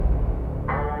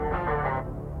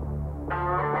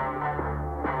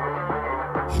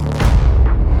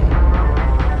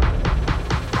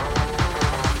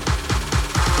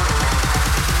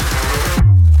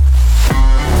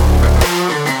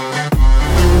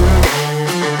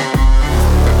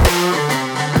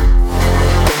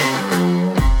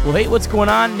Hey, what's going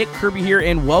on? Nick Kirby here,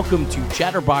 and welcome to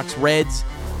Chatterbox Reds,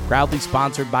 proudly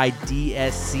sponsored by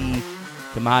DSC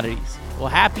Commodities. Well,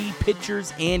 happy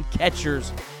pitchers and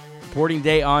catchers reporting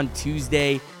day on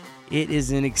Tuesday. It is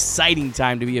an exciting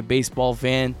time to be a baseball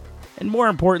fan, and more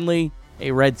importantly, a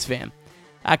Reds fan.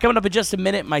 Coming up in just a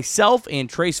minute, myself and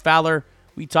Trace Fowler,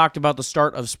 we talked about the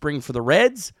start of spring for the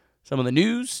Reds, some of the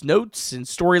news, notes, and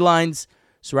storylines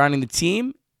surrounding the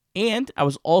team, and I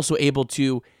was also able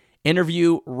to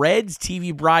interview Reds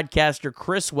TV broadcaster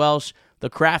Chris Welsh,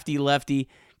 the crafty lefty.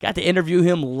 Got to interview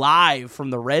him live from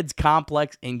the Reds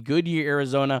complex in Goodyear,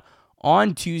 Arizona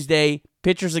on Tuesday.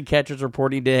 Pitchers and catchers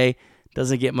reporting today.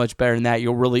 Doesn't get much better than that.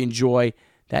 You'll really enjoy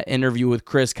that interview with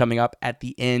Chris coming up at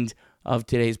the end of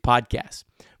today's podcast.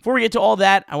 Before we get to all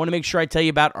that, I want to make sure I tell you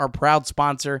about our proud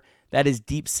sponsor. That is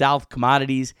Deep South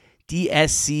Commodities.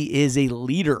 DSC is a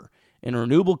leader in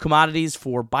renewable commodities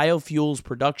for biofuels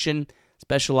production,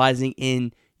 specializing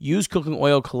in used cooking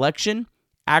oil collection,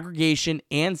 aggregation,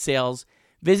 and sales.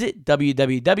 Visit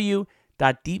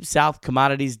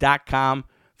www.deepsouthcommodities.com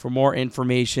for more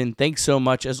information. Thanks so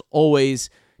much, as always,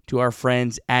 to our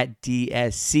friends at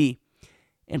DSC.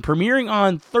 And premiering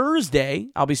on Thursday,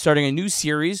 I'll be starting a new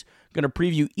series. I'm going to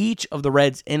preview each of the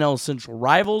Reds' NL Central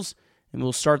rivals, and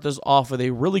we'll start this off with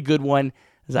a really good one,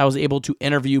 as I was able to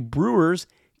interview Brewers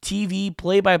TV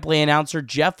play-by-play announcer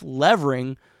Jeff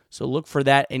Levering. So look for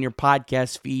that in your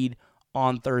podcast feed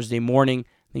on Thursday morning.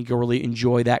 I think you'll really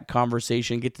enjoy that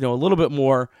conversation, get to know a little bit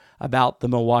more about the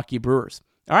Milwaukee Brewers.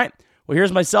 All right, well,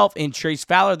 here's myself and Trace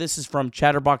Fowler. This is from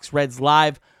Chatterbox Reds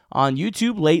Live on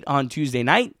YouTube late on Tuesday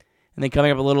night. And then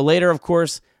coming up a little later, of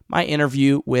course, my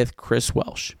interview with Chris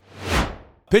Welsh.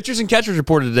 Pitchers and catchers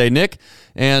reported today, Nick.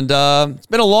 And it's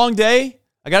been a long day.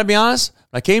 I got to be honest.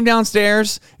 I came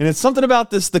downstairs, and it's something about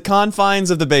the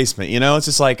confines of the basement. You know, it's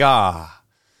just like,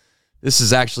 this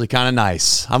is actually kind of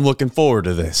nice. I'm looking forward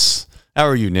to this. How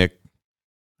are you, Nick?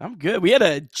 I'm good. We had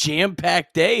a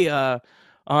jam-packed day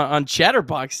on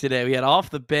Chatterbox today. We had Off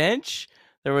the Bench.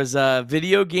 There was a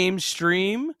video game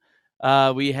stream.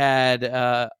 We had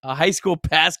a high school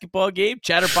basketball game,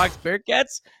 Chatterbox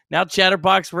Bearcats. Now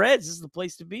Chatterbox Reds. This is the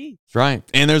place to be. That's right.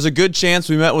 And there's a good chance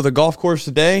we met with a golf course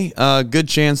today. Good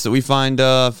chance that we find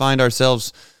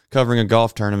ourselves covering a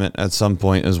golf tournament at some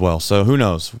point as well. So who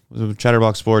knows?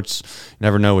 Chatterbox Sports, you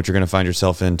never know what you're going to find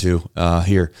yourself into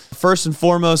here. First and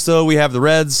foremost, though, we have the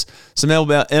Reds, some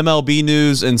MLB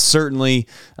news, and certainly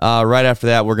right after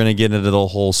that, we're going to get into the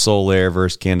whole Soler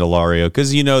versus Candelario,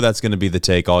 because you know that's going to be the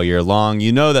take all year long.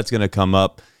 You know that's going to come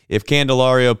up. If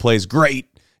Candelario plays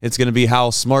great, it's going to be how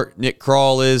smart Nick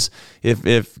Krall is. If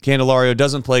Candelario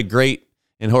doesn't play great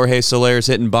and Jorge Soler is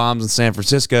hitting bombs in San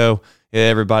Francisco,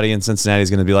 everybody in Cincinnati is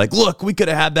going to be like, look, we could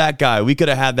have had that guy. We could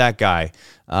have had that guy.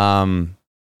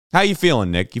 How you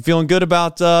feeling, Nick? You feeling good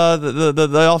about the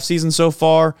offseason so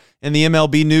far and the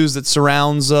MLB news that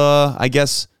surrounds, I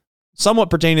guess, somewhat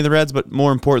pertaining to the Reds, but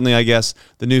more importantly, I guess,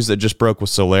 the news that just broke with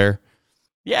Soler?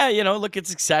 Yeah, look,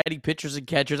 it's exciting, pitchers and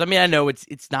catchers. I mean, I know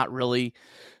it's not really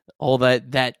all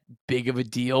that big of a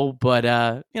deal, but,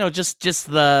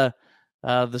 just the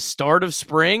start of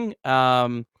spring,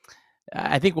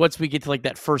 I think once we get to like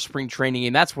that first spring training,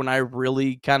 and that's when I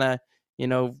really kind of,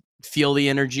 feel the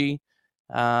energy.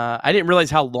 I didn't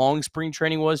realize how long spring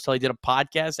training was till I did a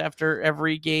podcast after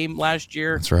every game last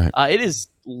year. That's right. It is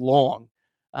long,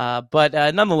 but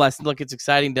nonetheless, look, it's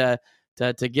exciting to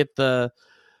get the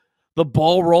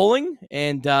ball rolling.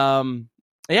 And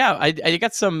I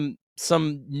got some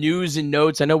news and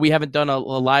notes. I know we haven't done a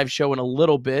live show in a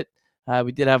little bit.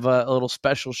 We did have a little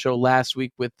special show last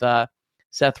week with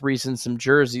Seth Reese and some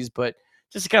jerseys, but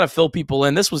just to kind of fill people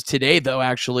in. This was today, though,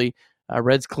 actually.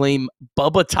 Reds claim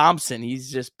Bubba Thompson. He's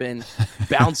just been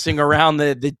bouncing around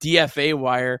the DFA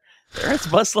wire. The Reds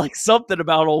must like something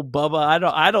about old Bubba.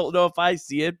 I don't know if I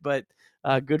see it, but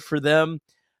good for them.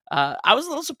 I was a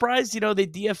little surprised, they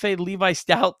DFA'd Levi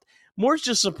Stout. More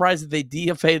just surprised that they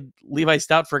DFA'd Levi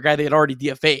Stout for a guy they had already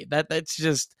DFA'd. That's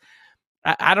just,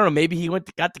 I don't know. Maybe he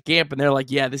got to camp and they're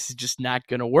like, yeah, this is just not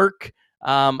going to work.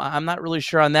 I'm not really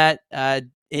sure on that.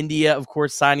 India, of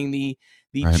course, signing the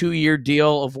right 2-year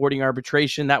deal, avoiding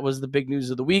arbitration. That was the big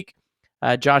news of the week.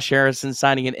 Josh Harrison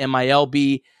signing an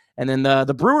MILB. And then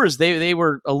the Brewers, they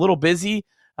were a little busy.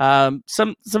 Some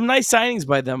nice signings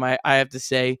by them, I have to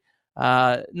say.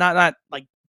 Not like,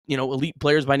 elite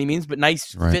players by any means, but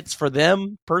nice fits for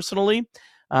them personally.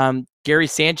 Gary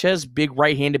Sanchez, big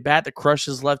right-handed bat that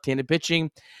crushes left-handed pitching.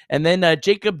 And then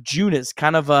Jacob Junis,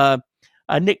 kind of a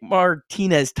Nick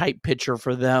Martinez type pitcher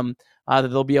for them that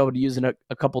they'll be able to use in a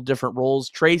couple different roles.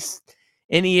 Trace,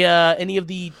 any of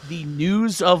the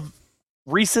news of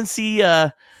recency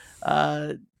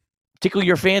Tickle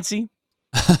your fancy?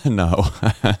 No,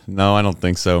 no, I don't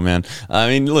think so, man. I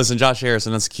mean, listen, Josh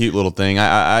Harrison, that's a cute little thing.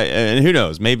 And who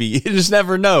knows? Maybe you just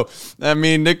never know. I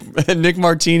mean, Nick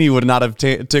Martini would not have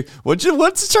what's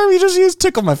the term you just used?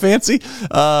 Tickle my fancy.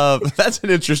 That's an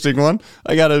interesting one.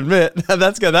 I gotta admit,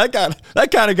 that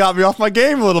kind of got me off my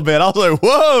game a little bit. I was like,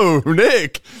 whoa,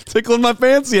 Nick, tickling my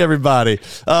fancy, everybody.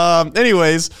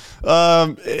 Anyways.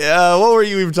 What were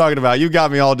you even talking about? You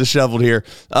got me all disheveled here.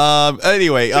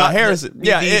 Anyway, Harrison.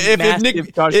 Yeah,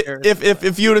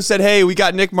 if you would have said, "Hey, we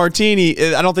got Nick Martini,"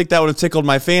 I don't think that would have tickled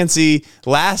my fancy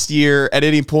last year at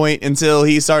any point until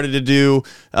he started to do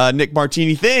Nick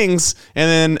Martini things,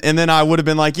 and then I would have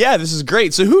been like, "Yeah, this is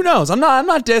great." So who knows? I'm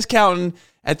not discounting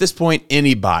at this point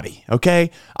anybody. Okay,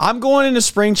 I'm going into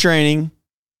spring training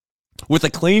with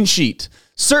a clean sheet.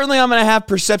 Certainly, I'm going to have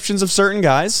perceptions of certain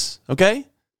guys. Okay.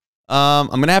 I'm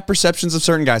going to have perceptions of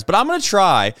certain guys, but I'm going to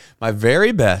try my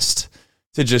very best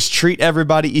to just treat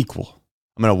everybody equal.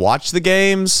 I'm going to watch the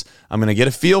games. I'm going to get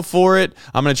a feel for it.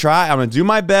 I'm going to do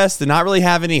my best to not really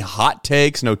have any hot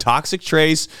takes, no toxic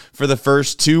trace for the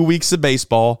first 2 weeks of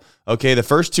baseball. Okay, the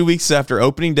first 2 weeks after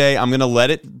opening day, I'm going to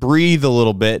let it breathe a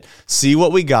little bit, see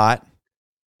what we got,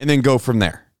 and then go from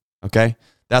there. Okay,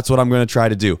 that's what I'm going to try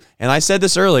to do. And I said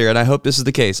this earlier, and I hope this is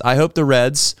the case. I hope the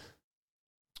Reds...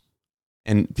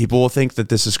 And people will think that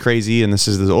this is crazy and this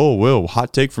is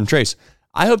hot take from Trace.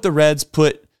 I hope the Reds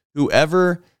put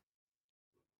whoever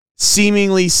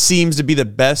seemingly seems to be the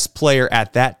best player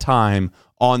at that time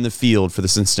on the field for the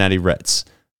Cincinnati Reds.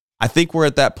 I think we're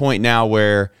at that point now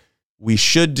where we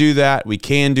should do that. We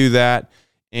can do that.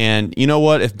 And you know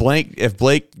what? If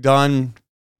Blake Dunn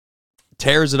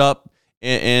tears it up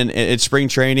in spring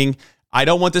training, I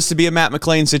don't want this to be a Matt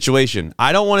McClain situation.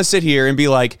 I don't want to sit here and be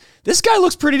like, this guy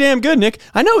looks pretty damn good, Nick.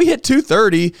 I know he hit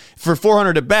 230 for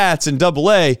 400 at-bats in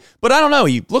Double-A, but I don't know.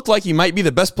 He looked like he might be the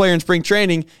best player in spring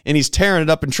training, and he's tearing it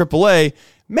up in Triple-A.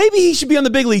 Maybe he should be on the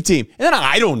big league team. And then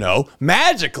I don't know.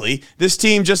 Magically, this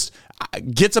team just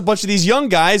gets a bunch of these young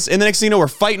guys, and the next thing you know, we're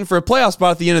fighting for a playoff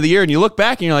spot at the end of the year, and you look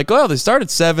back and you're like, well, they started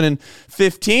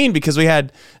 7-15 because we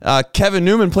had Kevin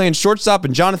Newman playing shortstop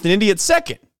and Jonathan Indy at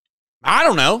second. I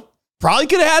don't know. Probably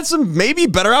could have had some maybe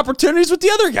better opportunities with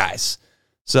the other guys.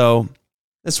 So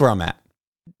that's where I'm at.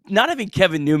 Not having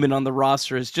Kevin Newman on the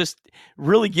roster is just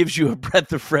really gives you a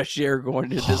breath of fresh air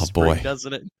going into this spring,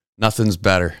 doesn't it? Nothing's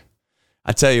better.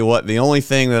 I tell you what, the only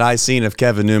thing that I seen of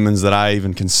Kevin Newman's that I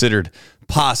even considered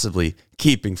possibly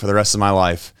keeping for the rest of my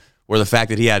life were the fact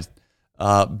that he had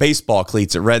baseball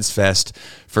cleats at Reds Fest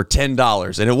for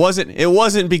 $10. And it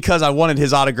wasn't because I wanted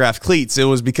his autographed cleats. It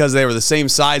was because they were the same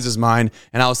size as mine.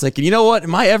 And I was thinking, you know what?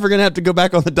 Am I ever going to have to go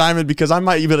back on the diamond? Because I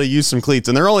might be able to use some cleats.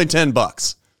 And they're only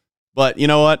 $10. But you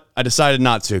know what? I decided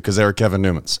not to because they were Kevin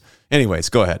Newman's. Anyways,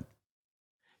 go ahead.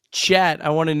 Chat, I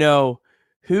want to know,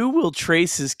 who will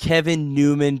Trace's Kevin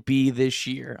Newman be this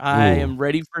year? I am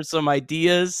ready for some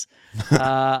ideas.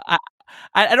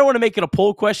 I don't want to make it a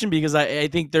poll question because I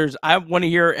think I want to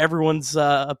hear everyone's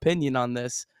opinion on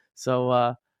this.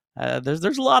 So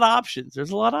there's a lot of options.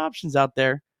 There's a lot of options out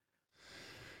there.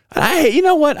 You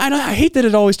know what? I hate that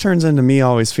it always turns into me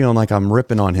always feeling like I'm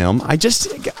ripping on him.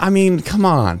 I mean, come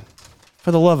on,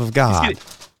 for the love of God.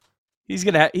 He's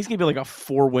gonna be like a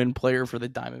 4-win player for the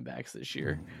Diamondbacks this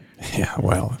year. Yeah,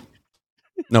 well,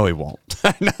 no, he won't.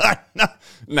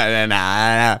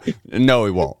 No,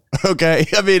 he won't. Okay,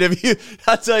 I mean,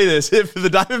 I'll tell you this: if the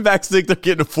Diamondbacks think they're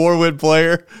getting a 4-win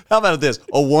player, how about this?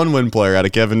 A 1-win player out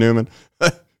of Kevin Newman.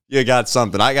 You got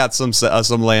something. I got some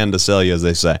land to sell you, as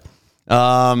they say.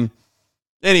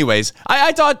 Anyways,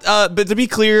 I thought, but to be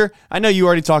clear, I know you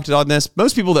already talked on this.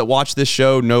 Most people that watch this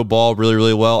show know ball really,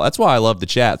 really well. That's why I love the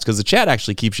chats, because the chat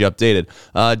actually keeps you updated.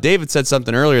 David said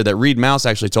something earlier that Reed Mouse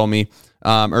actually told me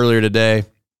earlier today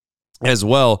as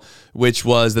well, which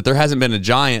was that there hasn't been a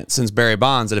Giant since Barry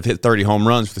Bonds that have hit 30 home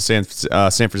runs for the San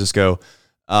Francisco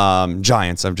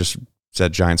Giants. I've just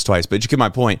said Giants twice, but you get my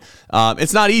point.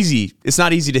 It's not easy. It's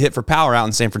not easy to hit for power out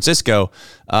in San Francisco.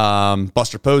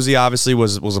 Buster Posey obviously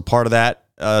was a part of that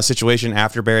situation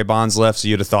after Barry Bonds left. So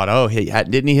you'd have thought, oh, hey,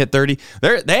 didn't he hit 30?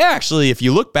 They actually, if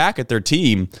you look back at their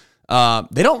team,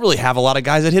 they don't really have a lot of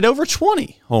guys that hit over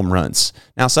 20 home runs.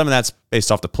 Now, some of that's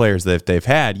based off the players that they've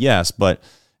had, yes, but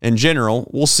in general,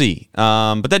 we'll see.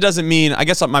 But that doesn't mean, I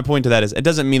guess my point to that is, it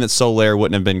doesn't mean that Soler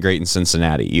wouldn't have been great in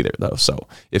Cincinnati either, though. So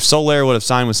if Soler would have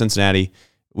signed with Cincinnati,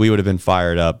 we would have been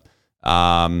fired up.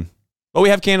 But we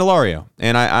have Candelario,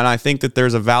 and I think that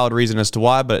there's a valid reason as to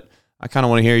why, but I kind of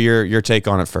want to hear your take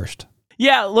on it first.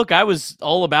 Yeah, look, I was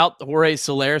all about Jorge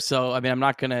Soler, so I mean, I'm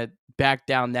not going to back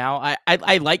down now.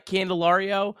 I like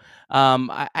Candelario.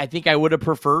 I think I would have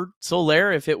preferred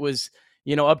Soler if it was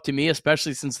up to me,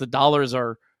 especially since the dollars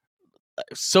are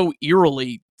so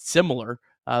eerily similar.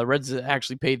 The Reds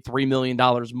actually paid $3 million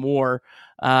more.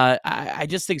 I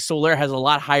just think Soler has a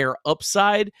lot higher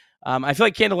upside. I feel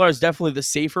like Candelario is definitely the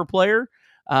safer player,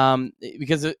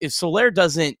 because if Soler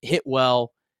doesn't hit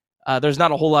well, there's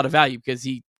not a whole lot of value because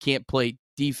he can't play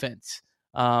defense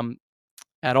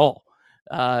at all.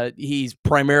 He's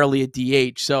primarily a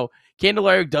DH. So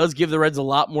Candelario does give the Reds a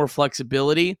lot more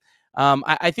flexibility.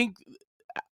 I think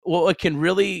what can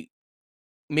really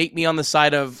make me on the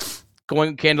side of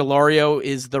going Candelario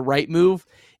is the right move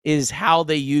is how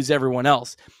they use everyone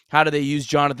else. How do they use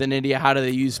Jonathan India? How do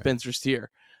they use Spencer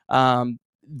Steer?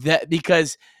 That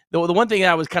because the one thing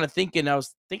I was kind of thinking, I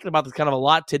was thinking about this kind of a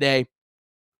lot today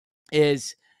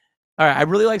is, all right, I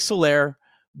really like Soler,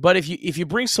 but if you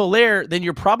bring Soler, then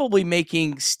you're probably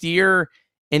making Steer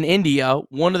and India,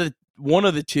 one of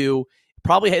the two,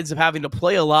 probably ends up having to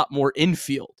play a lot more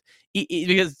infield.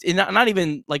 Because not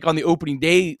even like on the opening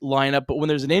day lineup, but when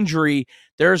there's an injury,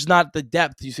 there's not the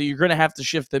depth. So you're going to have to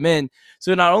shift them in.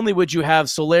 So not only would you have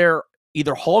Soler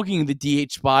either hogging the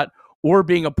DH spot or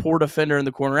being a poor defender in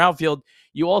the corner outfield,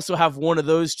 you also have one of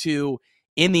those two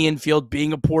in the infield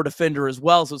being a poor defender as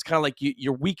well. So it's kind of like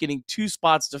you're weakening two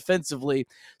spots defensively.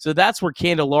 So that's where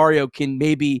Candelario can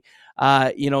maybe,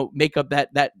 make up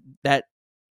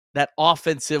that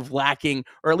offensive lacking,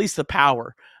 or at least the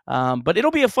power. But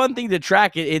it'll be a fun thing to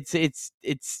track. It's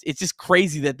just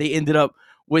crazy that they ended up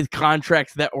with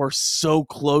contracts that are so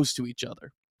close to each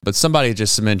other. But somebody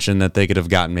just mentioned that they could have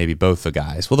gotten maybe both the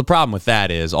guys. Well, the problem with that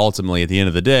is ultimately at the end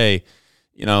of the day,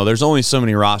 there's only so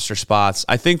many roster spots.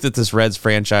 I think that this Reds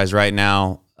franchise right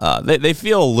now, they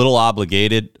feel a little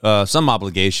obligated, some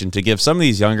obligation to give some of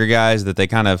these younger guys that they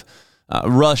kind of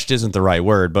rushed isn't the right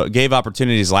word, but gave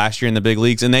opportunities last year in the big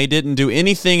leagues, and they didn't do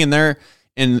anything in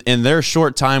their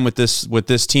short time with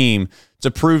this team to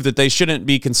prove that they shouldn't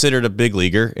be considered a big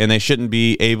leaguer and they shouldn't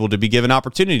be able to be given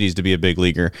opportunities to be a big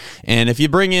leaguer. And if you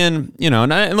bring in,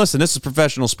 and listen, this is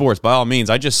professional sports, by all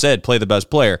means. I just said play the best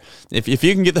player. If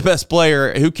you can get the best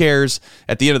player, who cares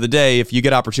at the end of the day if you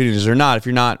get opportunities or not? If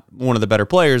you're not one of the better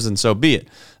players, then so be it.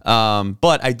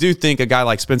 But I do think a guy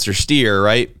like Spencer Steer,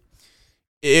 right?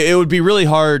 It would be really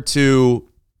hard to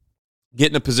get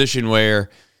in a position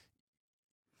where,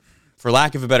 for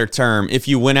lack of a better term, if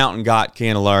you went out and got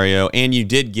Candelario and you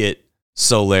did get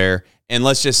Soler, and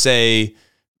let's just say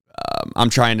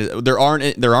there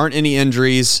aren't any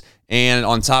injuries, and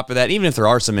on top of that, even if there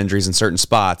are some injuries in certain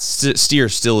spots, Steer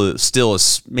still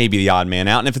is maybe the odd man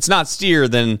out. And if it's not Steer,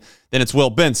 then it's Will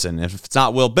Benson. If it's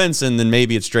not Will Benson, then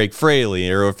maybe it's Drake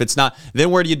Fraley. Or if it's not, then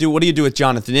what do you do with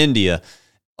Jonathan India?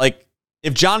 Like,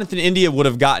 if Jonathan India would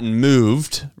have gotten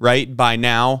moved, right, by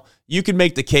now, you could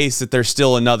make the case that there's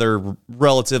still another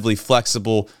relatively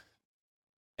flexible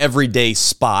everyday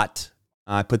spot.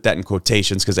 I put that in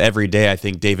quotations because every day I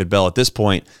think David Bell at this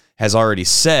point has already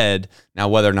said, now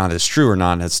whether or not it's true or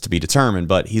not has to be determined,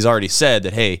 but he's already said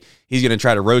that, hey, he's going to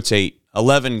try to rotate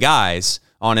 11 guys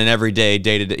on an everyday,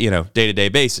 day-to-day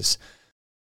basis.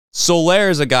 Soler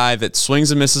is a guy that swings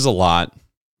and misses a lot,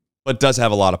 but does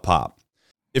have a lot of pop.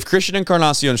 If Christian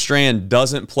Encarnacion Strand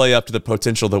doesn't play up to the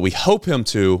potential that we hope him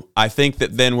to, I think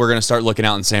that then we're going to start looking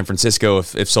out in San Francisco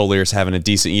if Soler is having a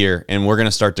decent year, and we're going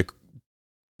to start to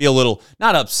be a little,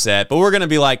 not upset, but we're going to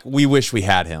be like, we wish we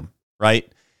had him, right?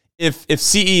 If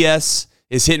CES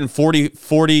is hitting 40,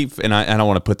 and I don't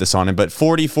want to put this on him, but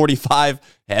 40, 45,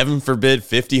 heaven forbid,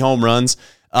 50 home runs.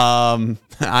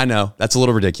 I know that's a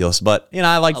little ridiculous, but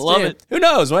I love it. Who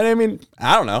knows? I mean,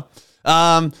 I don't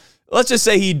know. Let's just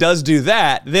say he does do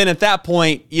that. Then at that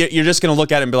point, you're just going to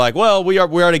look at it and be like, well, we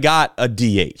already got a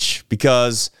DH,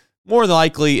 because more than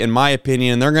likely, in my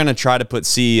opinion, they're going to try to put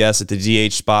CES at the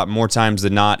DH spot more times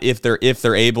than not if they're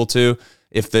able to,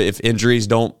 if injuries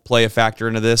don't play a factor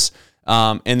into this,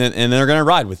 and they're going to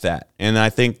ride with that. And I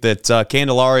think that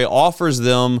Candelario offers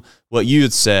them what you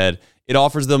had said. It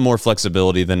offers them more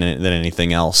flexibility than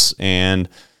anything else. And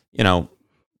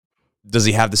does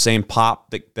he have the same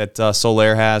pop that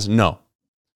Soler has? No.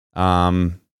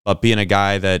 But being a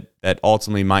guy that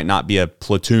ultimately might not be a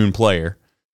platoon player,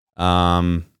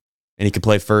 and he can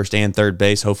play first and third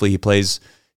base. Hopefully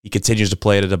he continues to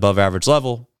play at an above average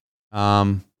level.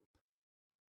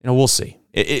 We'll see.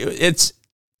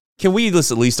 Can we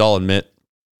at least all admit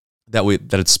that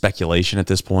it's speculation at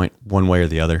this point, one way or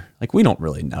the other? Like, we don't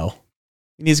really know.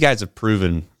 These guys have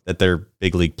proven that they're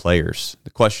big league players. The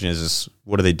question is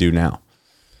what do they do now?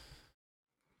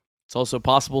 It's also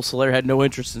possible Soler had no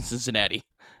interest in Cincinnati.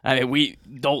 I mean, we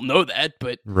don't know that,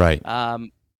 but right.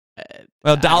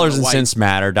 Well, I don't dollars know and why. cents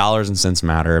matter. Dollars and cents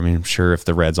matter. I mean, I'm sure if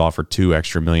the Reds offered $2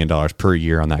 extra million per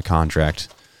year on that contract,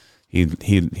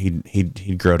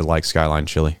 he'd grow to like Skyline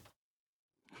Chili.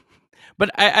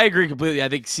 But I agree completely. I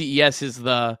think CES is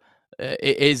the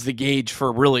gauge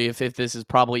for really if this is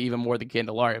probably even more than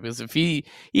Candelaria, because if he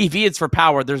hits for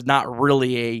power, there's not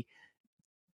really a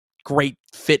great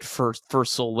fit for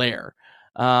Soler.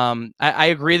 I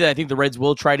agree that I think the Reds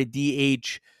will try to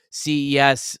DH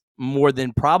CES more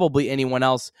than probably anyone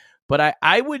else, but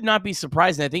I would not be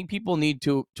surprised, and I think people need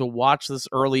to watch this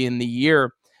early in the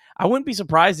year. I wouldn't be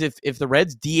surprised if the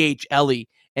Reds DH Ellie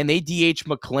and they DH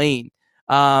McLean,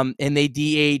 and they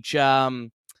DH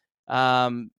some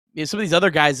of these other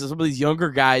guys, some of these younger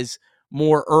guys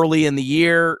more early in the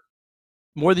year,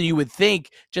 more than you would think,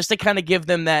 just to kind of give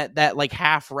them that like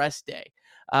half rest day.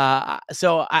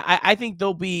 So I think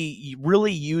they'll be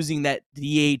really using that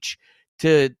DH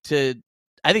to.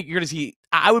 I think you're going to see.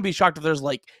 I would be shocked if there's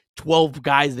like 12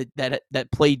 guys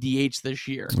that play DH this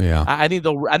year. Yeah. I think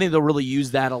they'll really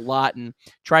use that a lot and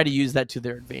try to use that to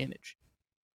their advantage.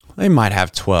 They might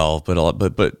have 12,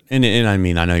 but and I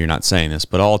mean, I know you're not saying this,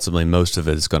 but ultimately most of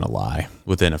it is going to lie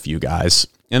within a few guys,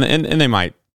 and they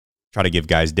might try to give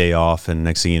guys day off, and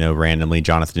next thing you know, randomly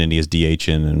Jonathan India is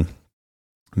DHing, and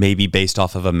maybe based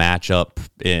off of a matchup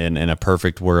in a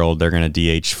perfect world, they're going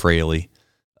to DH Fraley,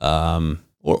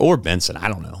 or Benson. I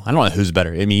don't know who's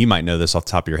better. I mean, you might know this off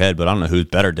the top of your head, but I don't know who's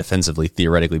better defensively,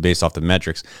 theoretically, based off the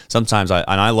metrics. Sometimes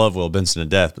I love Will Benson to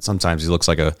death, but sometimes he looks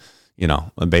like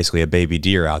basically a baby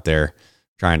deer out there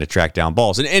trying to track down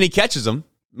balls, and he catches them,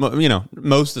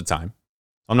 most of the time.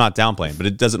 I'm not downplaying, but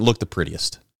it doesn't look the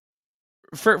prettiest.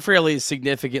 Fraley is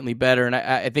significantly better, and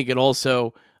I think it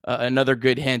also another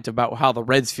good hint about how the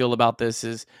Reds feel about this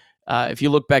is if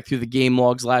you look back through the game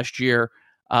logs last year,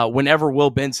 whenever Will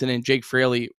Benson and Jake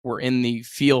Fraley were in the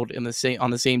field on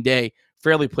the same day,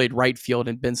 Fraley played right field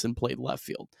and Benson played left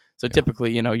field. So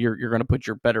typically, you're going to put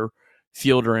your better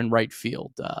fielder in right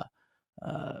field.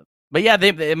 But yeah,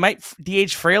 they might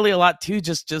DH Fraley a lot too,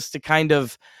 just to kind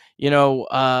of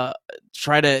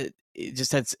try to. It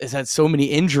just has had so many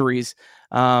injuries.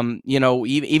 Even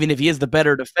if he is the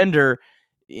better defender,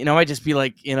 I'd just be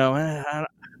like, we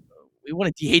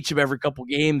want to DH him every couple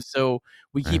games, so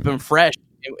we keep him fresh,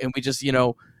 and we just,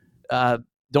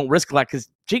 don't risk a lot, because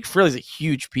Jake Fraley's a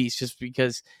huge piece, just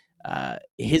because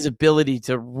his ability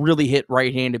to really hit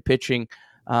right-handed pitching.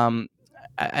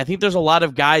 I think there's a lot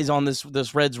of guys on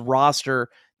this Reds roster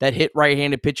that hit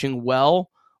right-handed pitching well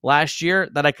last year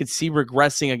that I could see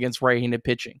regressing against right-handed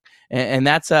pitching, and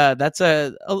that's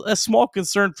a small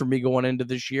concern for me going into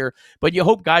this year. But you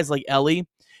hope guys like Ellie,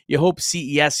 you hope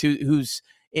CES, who's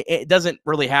it doesn't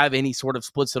really have any sort of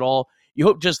splits at all. You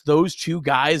hope just those two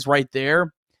guys right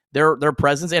there, their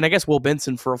presence, and I guess Will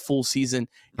Benson for a full season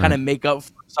kind of make up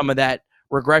for some of that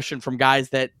regression from guys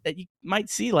that you might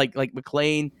see like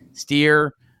McLean,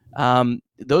 Steer.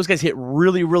 Those guys hit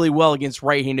really, really well against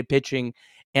right-handed pitching.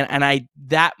 And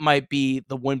that might be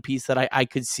the one piece that I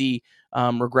could see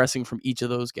regressing from each of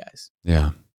those guys.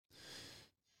 Yeah.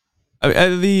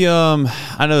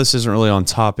 I know this isn't really on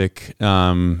topic.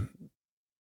 The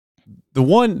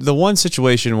one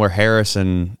situation where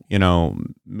Harrison,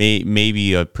 may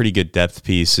be a pretty good depth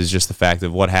piece is just the fact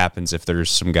of what happens if there's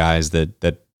some guys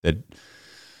that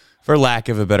for lack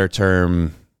of a better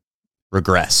term,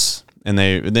 regress. And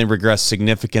they regress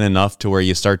significant enough to where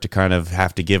you start to kind of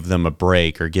have to give them a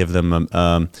break or give them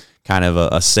kind of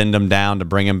a send them down to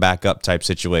bring them back up type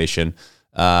situation.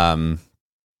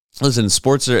 Listen,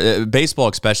 sports, baseball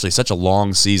especially, such a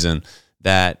long season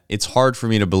that it's hard for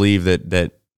me to believe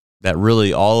that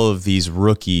really all of these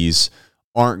rookies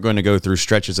aren't going to go through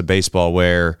stretches of baseball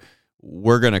where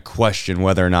we're going to question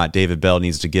whether or not David Bell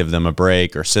needs to give them a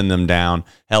break or send them down.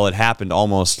 Hell, it happened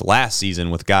almost last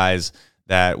season with guys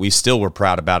that we still were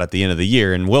proud about at the end of the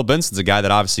year. And Will Benson's a guy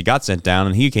that obviously got sent down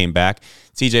and he came back.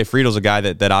 TJ Friedel's a guy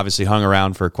that obviously hung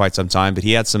around for quite some time, but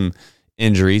he had some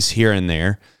injuries here and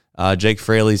there. Jake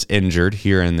Fraley's injured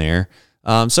here and there.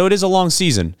 So it is a long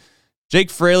season.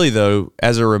 Jake Fraley, though,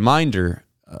 as a reminder,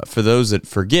 for those that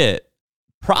forget,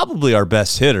 probably our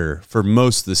best hitter for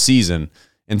most of the season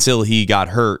until he got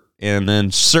hurt. And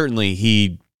then certainly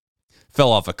he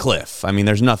fell off a cliff. I mean,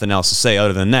 there's nothing else to say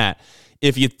other than that.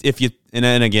 If you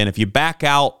back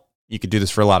out, you could do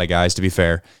this for a lot of guys, to be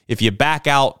fair. If you back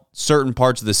out certain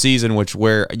parts of the season,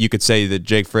 where you could say that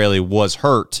Jake Fraley was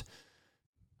hurt,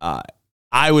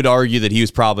 I would argue that he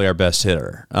was probably our best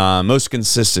hitter, most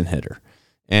consistent hitter.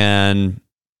 And,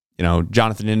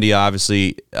 Jonathan India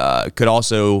obviously could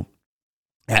also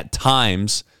at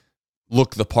times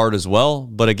look the part as well.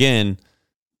 But again,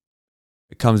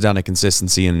 it comes down to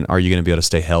consistency and are you going to be able to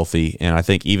stay healthy? And I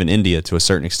think even India, to a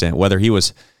certain extent,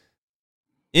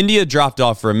 India dropped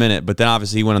off for a minute, but then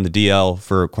obviously he went on the DL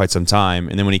for quite some time.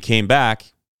 And then when he came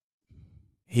back,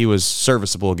 he was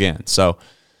serviceable again. So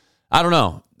I don't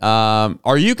know.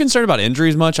 Are you concerned about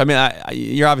injuries much? I mean,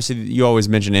 you always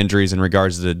mention injuries in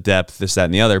regards to the depth, this, that,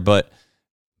 and the other, but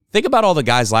think about all the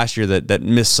guys last year that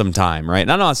missed some time, right?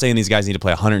 And I'm not saying these guys need to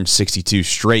play 162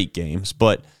 straight games,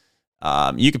 but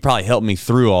you could probably help me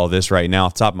through all this right now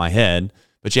off the top of my head.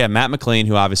 But you have Matt McLean,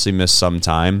 who obviously missed some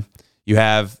time. You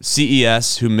have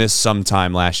CES, who missed some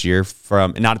time last year,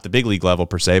 from not at the big league level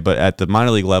per se, but at the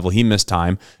minor league level, he missed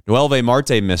time. Noelve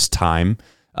Marte missed time.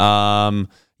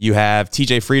 You have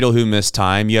TJ Friedel, who missed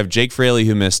time. You have Jake Fraley,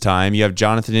 who missed time. You have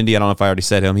Jonathan Indy. I don't know if I already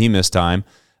said him. He missed time.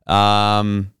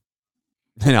 I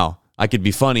could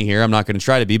be funny here. I'm not going to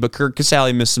try to be, but Kirk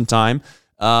Casale missed some time.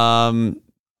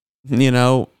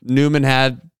 Newman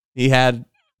had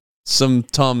some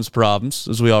Tums problems,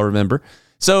 as we all remember.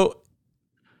 So,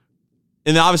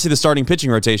 and obviously the starting pitching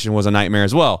rotation was a nightmare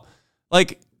as well.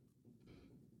 Like,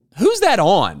 who's that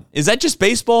on? Is that just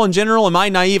baseball in general? Am I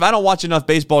naive? I don't watch enough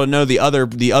baseball to know the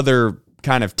other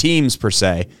kind of teams per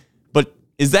se. But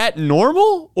is that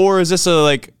normal, or is this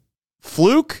a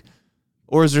fluke?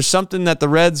 Or is there something that the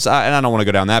Reds, and I don't want to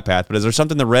go down that path, but is there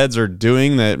something the Reds are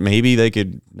doing that maybe they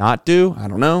could not do? I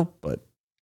don't know, but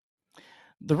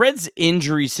the Reds'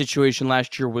 injury situation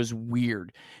last year was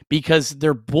weird because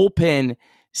their bullpen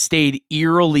stayed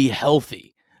eerily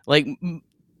healthy. Like,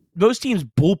 most teams'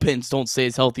 bullpens don't stay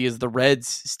as healthy as the Reds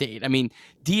stayed. I mean,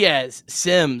 Diaz,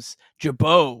 Sims,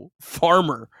 Jabot,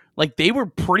 Farmer, they were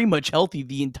pretty much healthy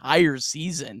the entire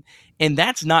season, and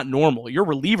that's not normal. Your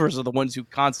relievers are the ones who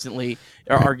constantly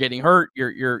are getting hurt.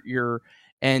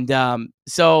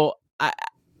 So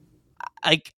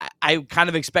I kind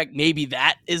of expect maybe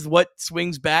that is what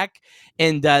swings back,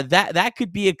 and that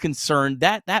could be a concern.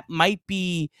 That might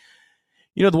be,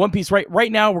 the one piece.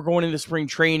 Right now we're going into spring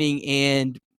training,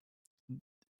 and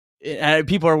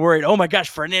people are worried. Oh my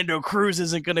gosh, Fernando Cruz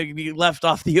isn't going to be left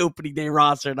off the opening day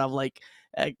roster, and I'm like,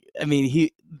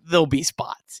 there'll be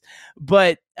spots,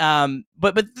 but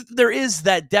there is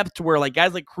that depth to where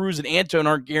guys like Cruz and Antone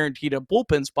aren't guaranteed a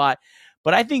bullpen spot.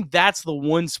 But I think that's the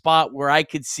one spot where I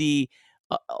could see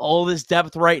all this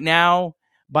depth right now.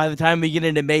 By the time we get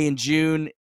into May and June,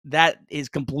 that is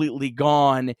completely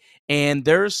gone, and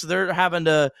they're having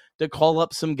to call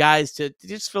up some guys to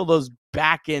just fill those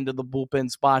back end of the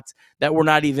bullpen spots that we're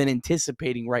not even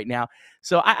anticipating right now.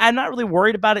 So I'm not really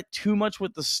worried about it too much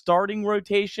with the starting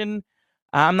rotation.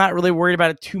 I'm not really worried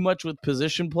about it too much with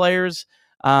position players.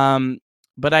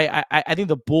 But I think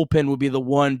the bullpen would be the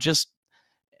one.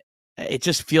 It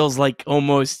just feels like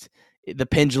almost the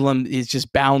pendulum is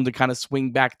just bound to kind of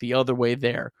swing back the other way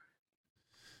there.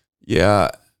 Yeah.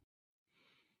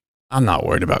 I'm not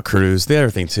worried about Cruz. The other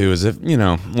thing, too, is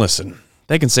listen,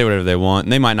 they can say whatever they want,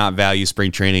 and they might not value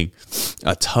spring training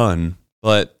a ton,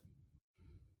 but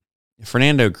if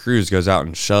Fernando Cruz goes out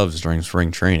and shoves during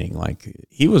spring training,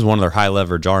 he was one of their high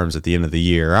leverage arms at the end of the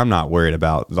year. I'm not worried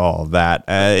about all of that.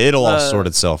 It'll all sort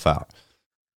itself out.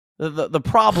 The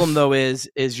problem, though, is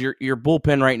your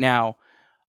bullpen right now.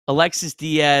 Alexis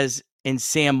Diaz and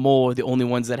Sam Moll are the only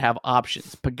ones that have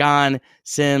options. Pagan,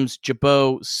 Sims,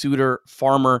 Jabot, Suter,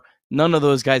 Farmer, none of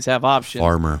those guys have options.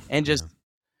 Farmer. And just,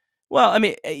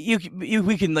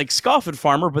 we can scoff at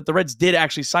Farmer, but the Reds did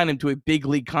actually sign him to a big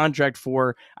league contract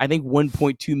for, I think,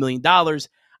 $1.2 million.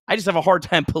 I just have a hard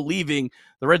time believing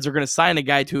the Reds are going to sign a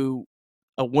guy to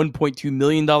a $1.2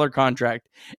 million contract.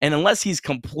 And unless he's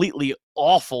completely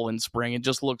awful in spring and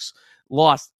just looks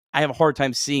lost, I have a hard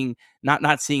time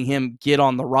not seeing him get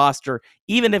on the roster,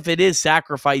 even if it is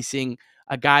sacrificing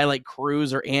a guy like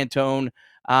Cruz or Antone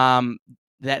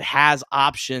that has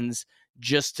options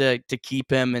just to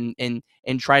keep him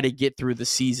and try to get through the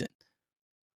season.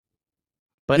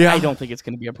 But I don't think it's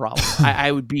going to be a problem.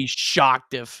 I would be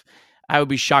shocked if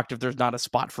there's not a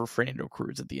spot for Fernando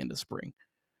Cruz at the end of spring.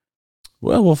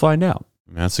 Well, we'll find out.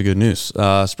 That's the good news.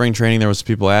 Spring training, there was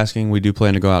people asking. We do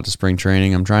plan to go out to spring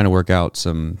training. I'm trying to work out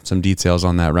some details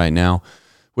on that right now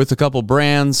with a couple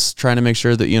brands, trying to make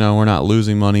sure that we're not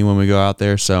losing money when we go out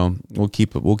there. So we'll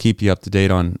keep you up to date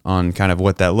on kind of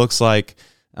what that looks like.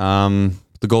 The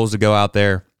goal is to go out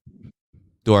there,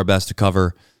 do our best to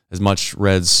cover as much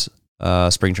Reds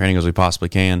spring training as we possibly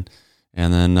can,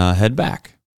 and then head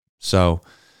back. So.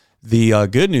 The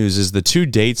good news is the two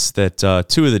dates that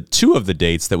two of the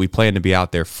dates that we plan to be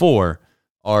out there for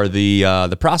are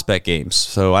the prospect games.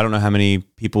 So I don't know how many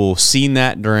people seen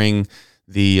that during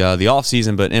the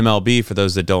offseason, but MLB, for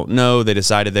those that don't know, they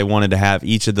decided they wanted to have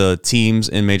each of the teams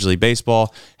in Major League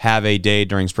Baseball have a day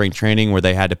during spring training where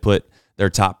they had to put their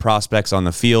top prospects on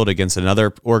the field against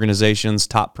another organization's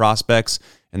top prospects,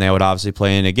 and they would obviously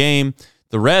play in a game.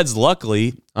 The Reds,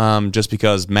 luckily, just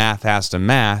because math has to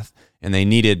math, and they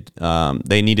needed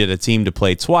a team to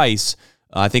play twice.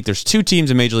 I think there's 2 teams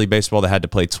in Major League Baseball that had to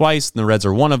play twice, and the Reds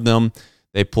are one of them.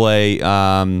 They play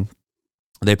the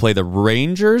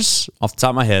Rangers off the top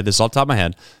of my head. This is off the top of my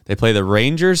head. They play the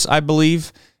Rangers, I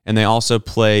believe, and they also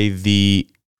play the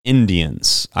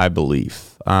Indians, I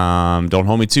believe. Don't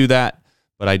hold me to that,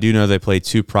 but I do know they play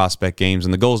 2 prospect games,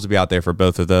 and the goal is to be out there for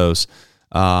both of those.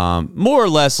 More or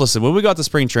less, listen, when we got to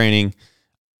spring training,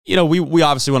 we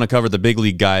obviously want to cover the big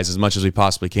league guys as much as we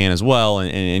possibly can as well,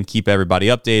 and keep everybody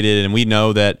updated. And we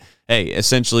know that, hey,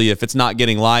 essentially, if it's not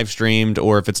getting live streamed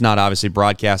or if it's not obviously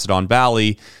broadcasted on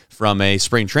Bally from a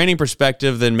spring training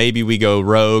perspective, then maybe we go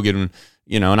rogue and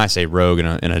I say rogue in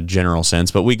a general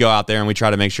sense, but we go out there and we try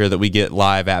to make sure that we get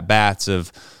live at bats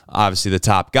of obviously the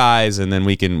top guys, and then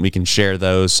we can share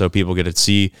those so people get to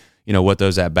see what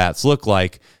those at bats look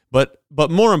like. But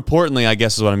more importantly, I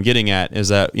guess is what I'm getting at, is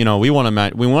that we want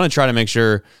to try to make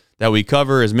sure that we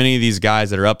cover as many of these guys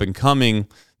that are up and coming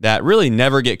that really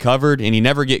never get covered, and you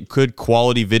never get good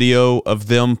quality video of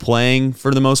them playing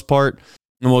for the most part.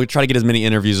 And we'll try to get as many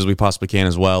interviews as we possibly can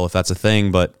as well, if that's a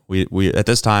thing. But we at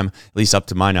this time, at least up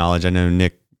to my knowledge, I know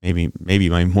Nick maybe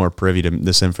more privy to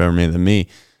this information than me.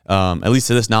 At least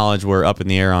to this knowledge, we're up in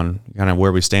the air on kind of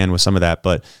where we stand with some of that.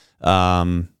 But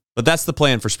that's the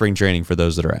plan for spring training for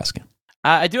those that are asking.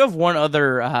 I do have one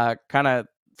other kind of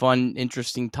fun,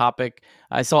 interesting topic.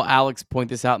 I saw Alex point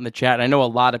this out in the chat. I know a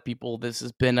lot of people, this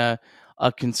has been a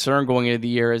concern going into the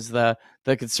year, is the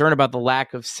concern about the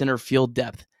lack of center field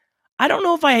depth. I don't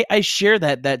know if I share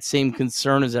that same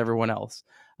concern as everyone else.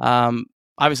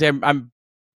 Obviously, I'm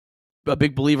a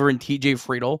big believer in TJ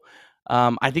Friedl.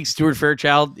 I think Stuart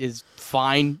Fairchild is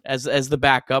fine as the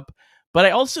backup, but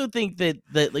I also think that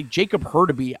like Jacob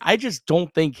Hurtubise, I just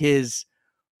don't think his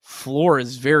floor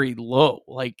is very low.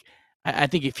 Like, I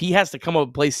think if he has to come up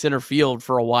and play center field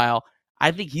for a while,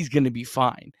 I think he's going to be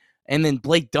fine. And then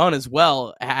Blake Dunn as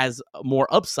well has more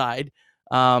upside.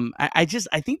 I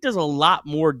think there's a lot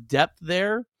more depth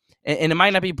there, and it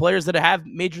might not be players that have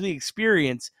major league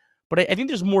experience, but I think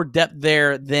there's more depth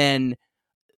there than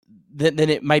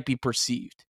it might be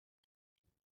perceived.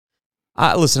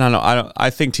 Listen, I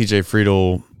think TJ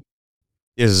Friedl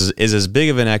is as big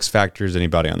of an X factor as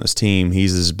anybody on this team.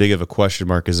 He's as big of a question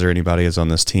mark as there anybody is on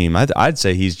this team. I'd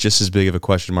say he's just as big of a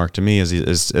question mark to me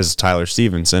as Tyler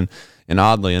Stevenson. And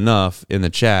oddly enough, in the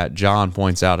chat, John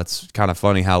points out it's kind of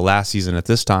funny how last season at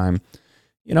this time,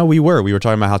 we were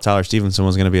talking about how Tyler Stevenson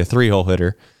was going to be a 3-hole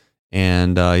hitter,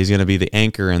 and he's going to be the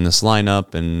anchor in this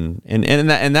lineup,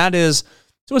 and that is,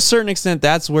 to a certain extent,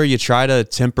 that's where you try to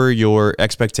temper your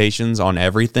expectations on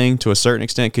everything to a certain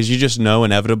extent, because you just know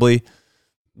inevitably,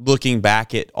 looking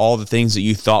back at all the things that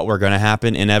you thought were going to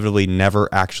happen, inevitably never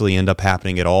actually end up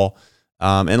happening at all.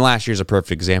 And last year's a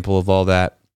perfect example of all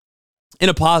that, in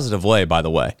a positive way, by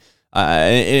the way.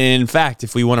 In fact,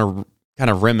 if we want to kind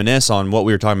of reminisce on what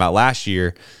we were talking about last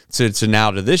year to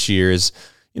now to this year, is,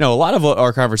 a lot of what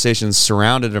our conversations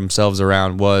surrounded themselves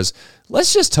around was,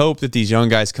 let's just hope that these young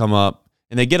guys come up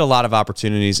and they get a lot of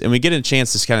opportunities, and we get a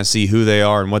chance to kind of see who they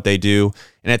are and what they do.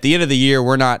 And at the end of the year,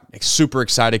 we're not super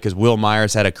excited because Will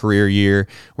Myers had a career year.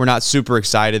 We're not super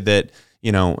excited that,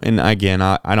 and again,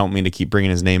 I don't mean to keep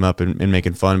bringing his name up and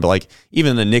making fun, but like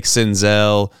even the Nick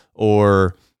Senzel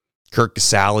or Kirk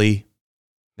Casale.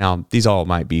 Now, these all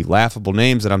might be laughable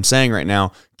names that I'm saying right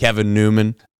now. Kevin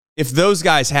Newman. If those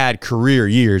guys had career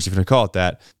years, if you want to call it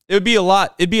that, it'd be a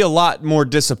lot more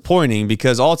disappointing,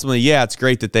 because ultimately, yeah, it's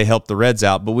great that they helped the Reds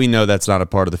out, but we know that's not a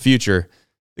part of the future.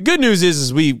 The good news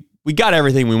is we got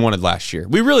everything we wanted last year.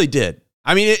 We really did.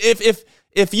 I mean,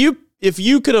 if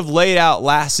you could have laid out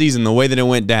last season the way that it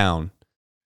went down,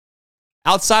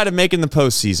 outside of making the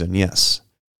postseason, yes,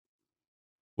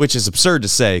 which is absurd to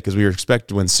say because we were expected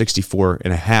to win 64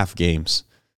 and a half games.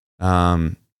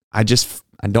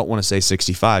 I don't want to say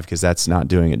 65 because that's not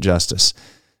doing it justice.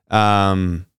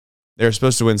 They're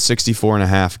supposed to win 64 and a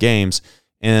half games,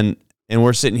 and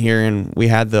we're sitting here and we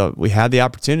had the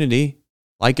opportunity,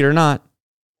 like it or not,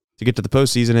 to get to the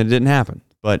postseason, and it didn't happen.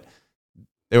 But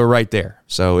they were right there,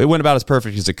 so it went about as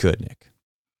perfect as it could, Nick.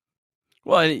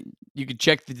 Well, you could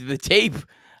check the tape.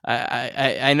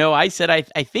 I know I said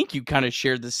I think you kind of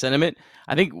shared this sentiment.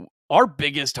 I think our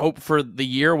biggest hope for the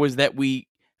year was that we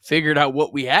figured out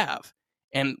what we have.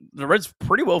 And the Reds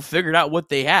pretty well figured out what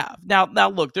they have. Now,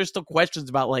 look, there's still questions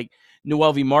about like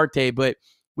Noelvi Marte, but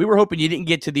we were hoping you didn't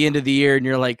get to the end of the year and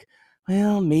you're like,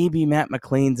 well, maybe Matt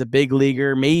McLean's a big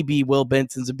leaguer. Maybe Will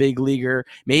Benson's a big leaguer.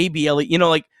 Maybe Ellie,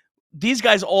 like these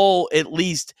guys all at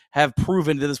least have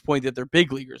proven to this point that they're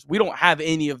big leaguers. We don't have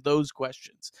any of those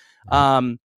questions.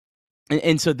 And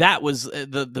so that was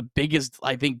the biggest,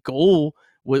 I think, goal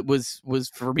was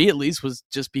for me at least, was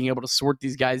just being able to sort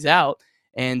these guys out.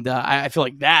 And I feel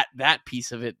like that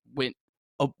piece of it went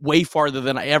way farther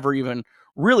than I ever even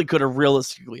really could have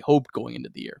realistically hoped going into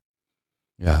the year.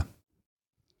 Yeah.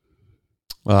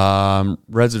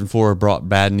 Resident 4 brought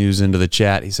bad news into the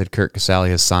chat. He said Kurt Casale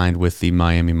has signed with the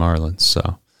Miami Marlins.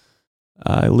 So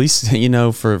at least,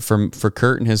 for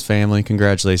Kurt and his family,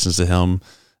 congratulations to him.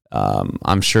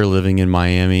 I'm sure living in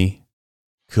Miami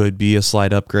could be a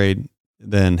slight upgrade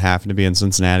than having to be in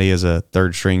Cincinnati as a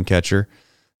third string catcher.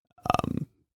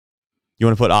 You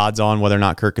want to put odds on whether or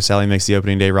not Kurt Casale makes the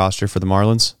opening day roster for the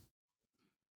Marlins?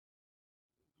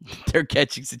 Their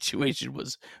catching situation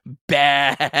was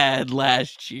bad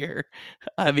last year.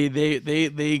 I mean,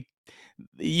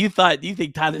 you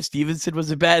think Tyler Stevenson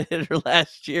was a bad hitter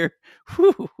last year?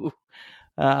 Whew.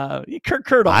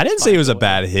 Kurt. I didn't say he was a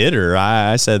bad hitter.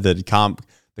 I said that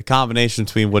the combination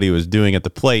between what he was doing at the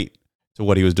plate to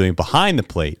what he was doing behind the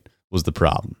plate was the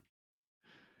problem.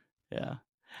 Yeah.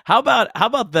 How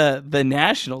about the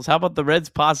Nationals? How about the Reds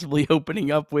possibly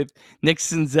opening up with Nick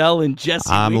Senzel and Jesse?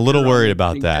 I'm a little worried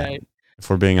about that, if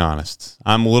we're being honest.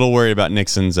 I'm a little worried about Nick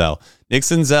Senzel. Nick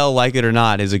Senzel, like it or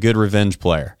not, is a good revenge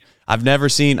player. I've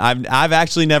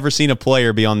actually never seen a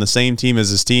player be on the same team as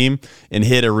his team and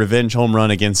hit a revenge home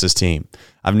run against his team.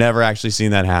 I've never actually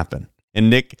seen that happen. And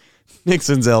Nick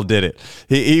Senzel did it.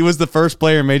 He was the first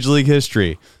player in Major League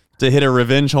history to hit a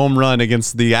revenge home run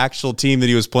against the actual team that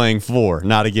he was playing for,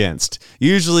 not against.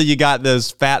 Usually you got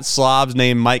those fat slobs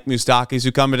named Mike Moustakis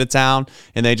who come into town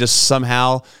and they just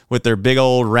somehow, with their big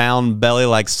old round belly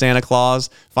like Santa Claus,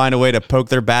 find a way to poke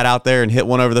their bat out there and hit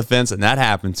one over the fence, and that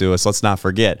happened to us. Let's not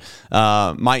forget.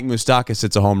 Mike Moustakis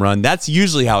hits a home run. That's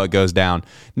usually how it goes down.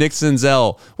 Nick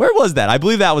Senzel, where was that? I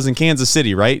believe that was in Kansas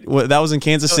City, right? That was in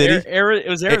Kansas City? It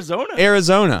was Arizona.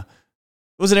 Arizona.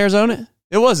 Was it Arizona?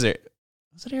 It was it.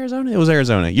 Was it Arizona? It was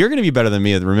Arizona. You're going to be better than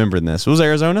me at remembering this. Was it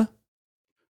Arizona?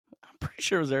 I'm pretty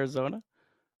sure it was Arizona.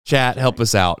 Chat, help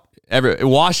us out.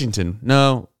 Washington.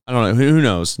 No, I don't know. Who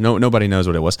knows? Nobody knows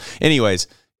what it was. Anyways,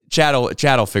 chat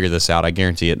will figure this out. I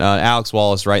guarantee it. Alex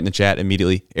Wallace right in the chat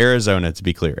immediately. Arizona, to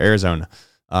be clear. Arizona.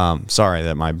 Sorry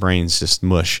that my brain's just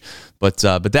mush. But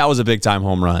that was a big time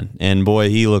home run. And boy,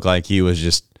 he looked like he was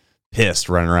just pissed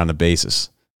running around the bases.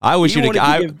 I wish you'd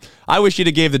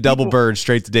have gave the double bird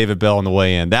straight to David Bell on the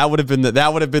way in. That would have been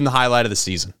the highlight of the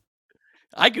season.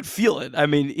 I could feel it. I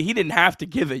mean, he didn't have to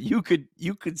give it. You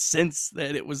could sense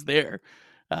that it was there.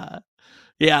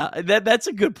 Yeah, that's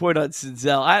a good point on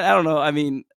Senzel. I don't know. I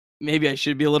mean, maybe I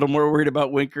should be a little more worried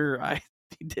about Winker.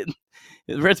 He didn't.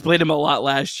 The Reds played him a lot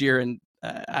last year, and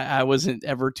I wasn't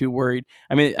ever too worried.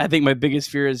 I mean, I think my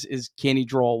biggest fear is can he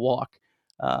draw a walk?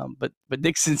 But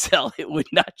Nick Senzel, it would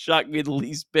not shock me the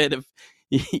least bit if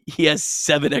he has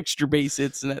 7 extra base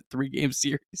hits in that 3-game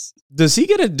series. Does Nick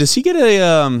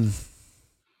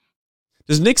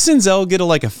Senzel get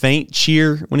a faint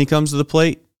cheer when he comes to the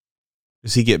plate?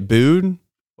 Does he get booed?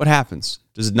 What happens?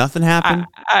 Does nothing happen?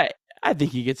 I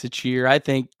think he gets a cheer. I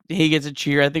think he gets a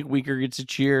cheer. I think Winker gets a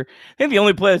cheer. I think the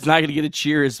only player that's not going to get a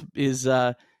cheer is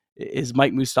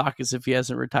Mike Moustakis if he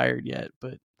hasn't retired yet.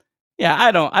 But yeah,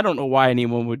 I don't know why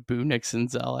anyone would boo Nick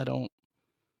Senzel.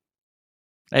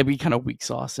 That'd be kind of weak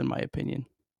sauce in my opinion.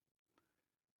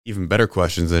 Even better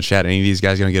questions in the chat. Any of these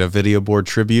guys going to get a video board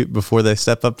tribute before they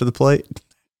step up to the plate?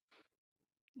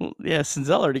 Well, yeah,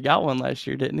 Senzel already got one last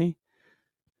year, didn't he?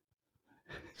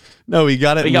 No, he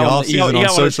got it in the offseason on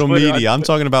social media. I'm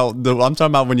talking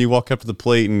about when you walk up to the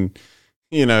plate and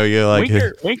you're like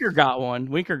Winker got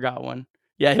one.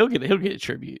 Yeah, he'll get a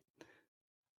tribute.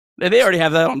 They already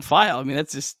have that on file. I mean,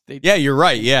 that's just yeah, you're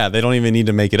right. Yeah, they don't even need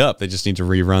to make it up. They just need to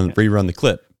rerun the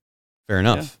clip. Fair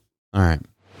enough. Yeah.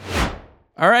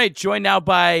 All right. Joined now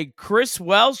by Chris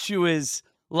Welsh, who is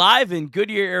live in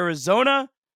Goodyear, Arizona,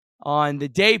 on the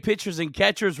Day Pitchers and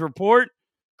Catchers Report.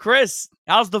 Chris,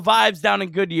 how's the vibes down in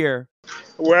Goodyear?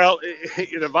 Well,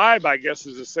 the vibe, I guess,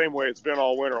 is the same way it's been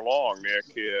all winter long,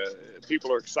 Nick.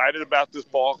 People are excited about this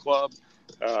ball club.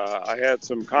 I had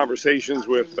some conversations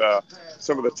with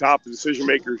some of the top decision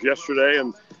makers yesterday,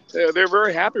 and they're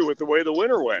very happy with the way the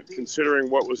winter went, considering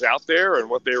what was out there and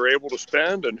what they were able to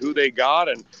spend and who they got,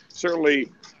 and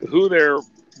certainly who they're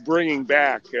bringing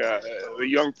back, the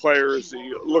young players,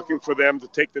 looking for them to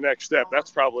take the next step.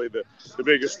 That's probably the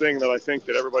biggest thing that I think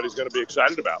that everybody's going to be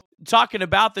excited about. Talking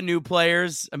about the new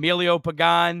players, Emilio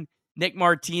Pagan, Nick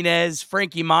Martinez,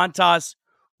 Frankie Montas.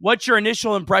 What's your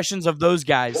initial impressions of those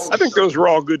guys? I think those were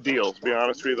all good deals, to be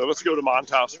honest with you. Let's go to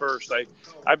Montas first.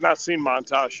 I've not seen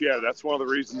Montas yet. That's one of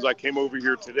the reasons I came over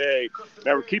here today.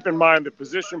 Now, keep in mind the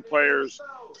position players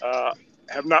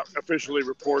have not officially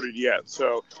reported yet.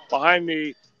 So behind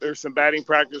me, there's some batting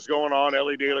practice going on.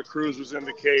 Ellie De La Cruz was in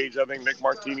the cage. I think Nick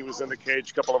Martini was in the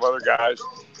cage, a couple of other guys.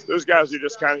 Those guys are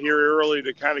just kind of here early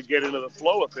to kind of get into the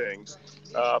flow of things.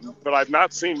 But I've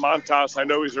not seen Montas. I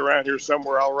know he's around here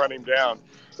somewhere. I'll run him down.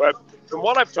 But from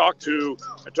what I've talked to,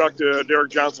 I talked to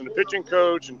Derek Johnson, the pitching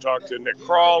coach, and talked to Nick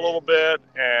Krall a little bit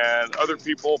and other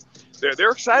people.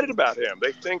 They're excited about him.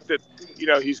 They think that,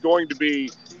 he's going to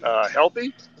be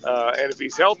healthy. And if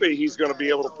he's healthy, he's going to be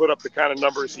able to put up the kind of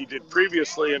numbers he did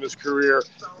previously in his career.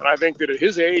 And I think that at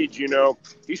his age,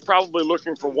 he's probably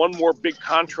looking for one more big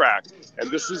contract. And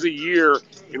this is a year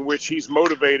in which he's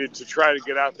motivated to try to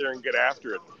get out there and get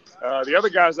after it. The other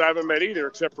guys I haven't met either,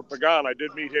 except for Pagan. I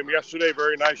did meet him yesterday.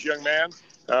 Very nice young man.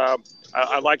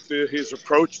 I liked his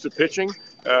approach to pitching.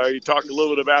 He talked a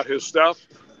little bit about his stuff.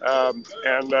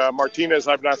 And Martinez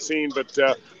I've not seen, but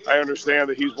I understand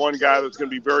that he's one guy that's going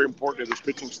to be very important to this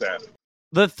pitching staff.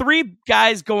 The three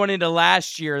guys going into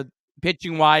last year,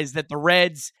 pitching-wise, that the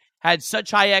Reds had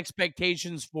such high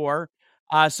expectations for,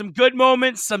 some good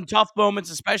moments, some tough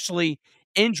moments, especially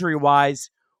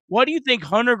injury-wise. What do you think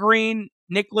Hunter Green,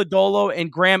 Nick Lodolo, and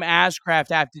Graham Ashcraft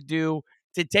have to do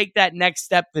to take that next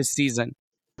step this season?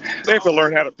 They have to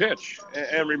learn how to pitch.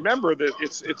 And remember that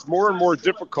it's more and more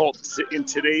difficult in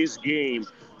today's game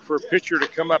for a pitcher to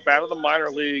come up out of the minor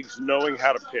leagues knowing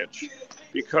how to pitch.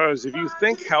 Because if you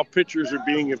think how pitchers are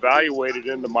being evaluated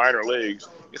in the minor leagues,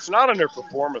 it's not on their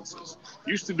performances.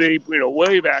 It used to be,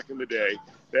 way back in the day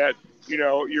that,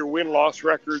 your win-loss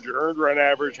record, your earned run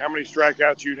average, how many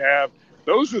strikeouts you'd have,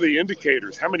 those were the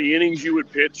indicators. How many innings you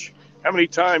would pitch, how many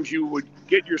times you would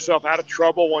get yourself out of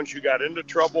trouble once you got into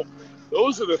trouble.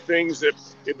 Those are the things that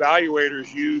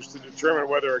evaluators use to determine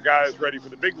whether a guy is ready for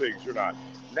the big leagues or not.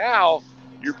 Now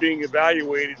you're being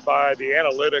evaluated by the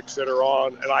analytics that are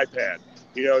on an iPad.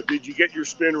 Did you get your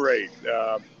spin rate?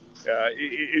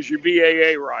 Is your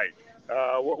BAA right?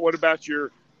 What about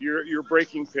your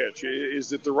breaking pitch?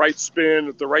 Is it the right spin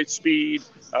at the right speed?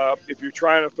 If you're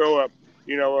trying to throw a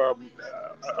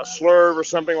slurve or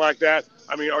something like that,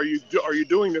 are you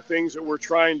doing the things that we're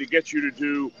trying to get you to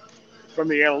do from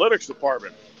the analytics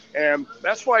department? And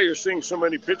that's why you're seeing so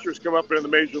many pitchers come up into the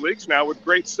major leagues now with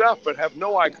great stuff, but have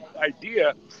no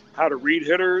idea how to read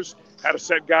hitters, how to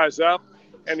set guys up.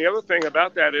 And the other thing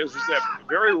about that is that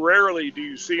very rarely do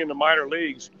you see in the minor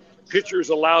leagues pitchers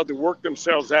allowed to work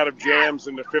themselves out of jams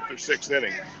in the fifth or sixth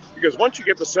inning. Because once you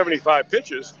get to 75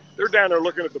 pitches, they're down there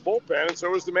looking at the bullpen, and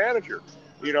so is the manager.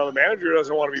 The manager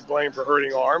doesn't want to be blamed for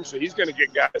hurting arms, so he's going to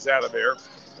get guys out of there.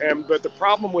 But the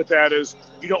problem with that is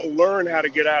you don't learn how to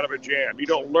get out of a jam. You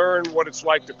don't learn what it's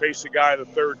like to face a guy the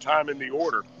third time in the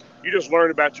order. You just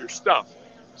learn about your stuff.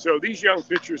 So these young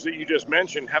pitchers that you just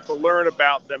mentioned have to learn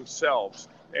about themselves.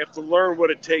 They have to learn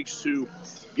what it takes to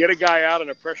get a guy out in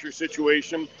a pressure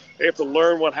situation. They have to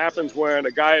learn what happens when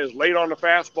a guy is late on the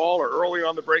fastball or early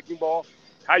on the breaking ball,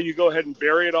 how you go ahead and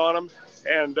bury it on him.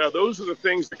 And those are the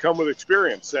things that come with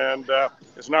experience. And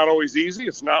it's not always easy.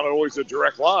 It's not always a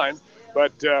direct line.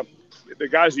 But the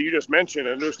guys that you just mentioned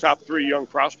and those top three young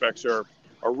prospects are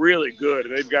really good.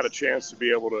 And they've got a chance to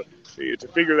be able to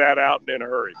figure that out in a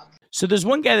hurry. So there's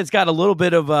one guy that's got a little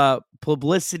bit of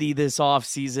publicity this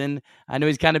offseason. I know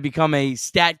he's kind of become a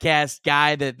StatCast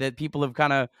guy that people have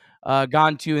kind of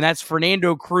gone to, and that's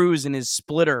Fernando Cruz and his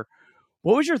splitter.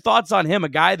 What was your thoughts on him? A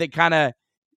guy that kind of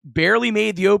barely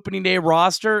made the opening day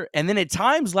roster, and then at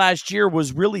times last year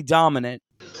was really dominant.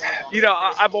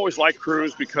 I've always liked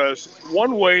Cruz because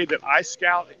one way that I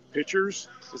scout pitchers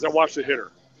is I watch the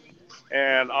hitter.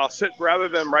 And I'll sit rather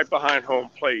than right behind home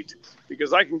plate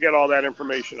because I can get all that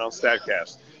information on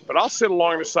StatCast. But I'll sit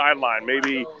along the sideline,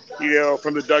 maybe,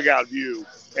 from the dugout view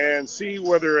and see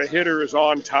whether a hitter is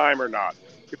on time or not.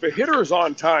 If a hitter is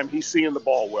on time, he's seeing the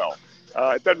ball well.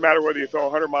 It doesn't matter whether you throw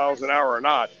 100 miles an hour or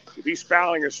not. If he's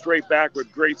fouling it straight back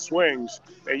with great swings,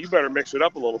 then you better mix it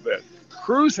up a little bit.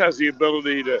 Cruz has the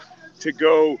ability to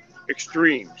go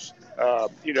extremes, low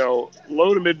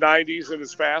to mid-90s in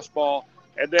his fastball,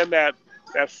 and then that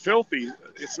filthy,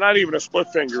 it's not even a split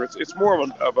finger, it's more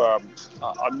of a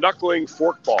knuckling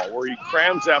forkball where he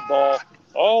crams that ball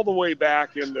all the way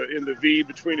back in the V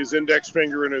between his index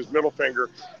finger and his middle finger,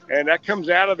 and that comes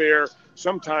out of there.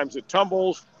 Sometimes it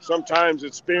tumbles, sometimes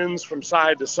it spins from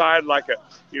side to side like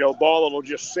a ball that'll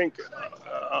just sink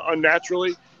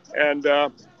unnaturally. And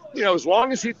as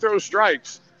long as he throws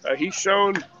strikes, he's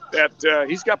shown that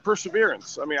he's got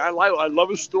perseverance. I mean, I love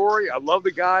his story. I love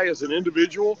the guy as an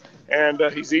individual, and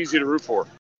he's easy to root for.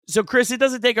 So, Chris, it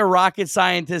doesn't take a rocket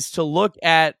scientist to look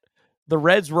at the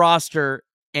Reds roster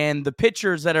and the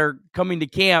pitchers that are coming to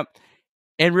camp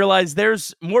and realize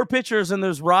there's more pitchers than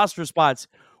those roster spots.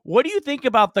 What do you think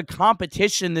about the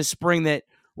competition this spring that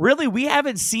really we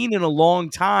haven't seen in a long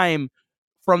time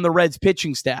from the Reds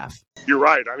pitching staff? You're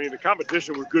right. I mean, the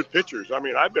competition with good pitchers. I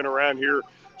mean, I've been around here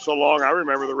so long. I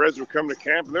remember the Reds would come to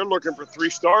camp and they're looking for 3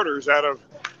 starters out of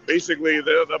basically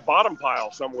the bottom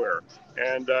pile somewhere.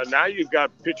 And now you've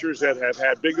got pitchers that have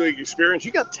had big league experience.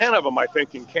 You got 10 of them, I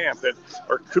think, in camp that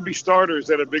could be starters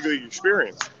that have big league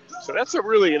experience. So that's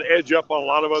really an edge up on a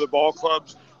lot of other ball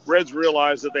clubs. Reds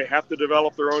realize that they have to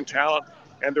develop their own talent,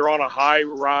 and they're on a high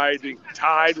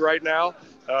tide right now.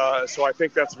 So I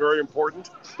think that's very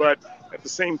important. But at the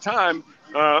same time,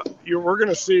 we're going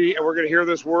to see, and we're going to hear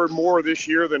this word more this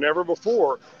year than ever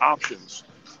before, options.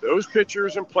 Those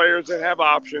pitchers and players that have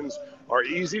options are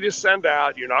easy to send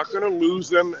out. You're not going to lose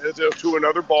them to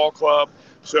another ball club.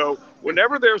 So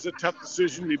whenever there's a tough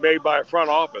decision to be made by a front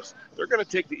office, they're going to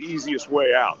take the easiest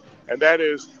way out. And that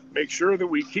is make sure that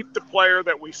we keep the player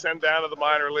that we send down to the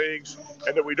minor leagues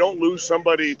and that we don't lose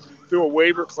somebody through a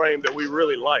waiver claim that we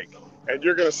really like. And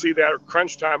you're going to see that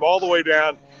crunch time all the way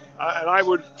down. And I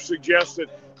would suggest that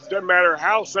it doesn't matter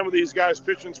how some of these guys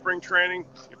pitch in spring training.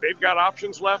 If they've got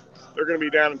options left, they're going to be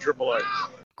down in AAA.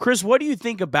 Chris, what do you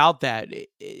think about that?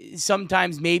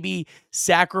 Sometimes maybe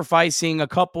sacrificing a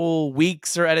couple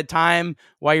weeks or at a time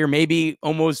while you're maybe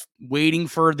almost waiting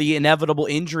for the inevitable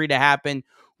injury to happen,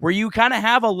 where you kind of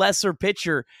have a lesser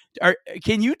pitcher.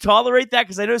 Can you tolerate that?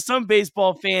 Because I know some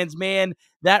baseball fans, man,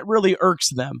 that really irks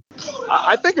them.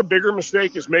 I think a bigger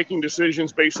mistake is making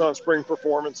decisions based on spring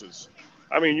performances.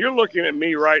 I mean, you're looking at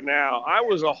me right now. I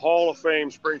was a Hall of Fame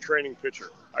spring training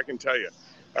pitcher, I can tell you.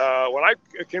 When I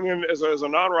came in as a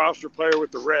non-roster player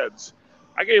with the Reds,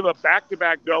 I gave up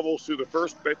back-to-back doubles to the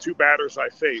first 2 batters I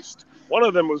faced. One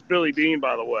of them was Billy Beane,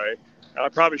 by the way. I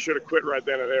probably should have quit right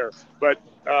then and there. But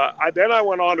then I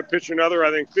went on to pitch another,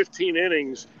 I think, 15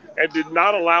 innings and did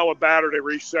not allow a batter to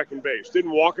reach second base.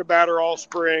 Didn't walk a batter all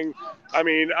spring. I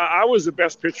mean, I was the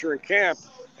best pitcher in camp,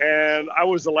 and I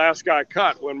was the last guy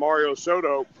cut when Mario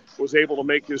Soto was able to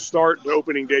make his start, the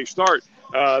opening day start.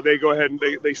 They go ahead and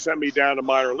they sent me down to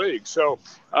minor league. So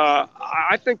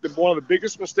I think that one of the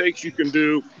biggest mistakes you can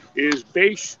do is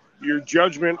base your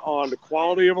judgment on the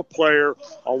quality of a player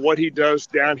on what he does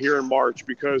down here in March,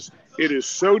 because it is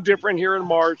so different here in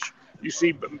March. You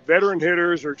see veteran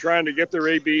hitters are trying to get their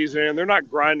ABs in. They're not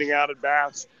grinding out at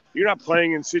bats. You're not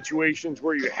playing in situations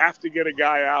where you have to get a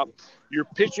guy out. You're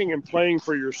pitching and playing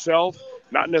for yourself,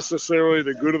 not necessarily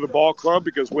the good of the ball club,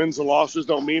 because wins and losses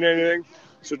don't mean anything.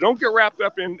 So don't get wrapped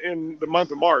up in the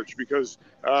month of March, because,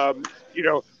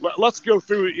 let's go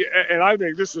through. And I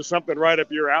think this is something right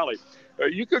up your alley.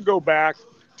 You could go back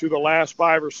to the last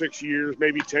 5 or 6 years,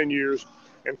 maybe 10 years,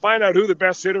 and find out who the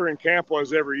best hitter in camp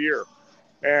was every year.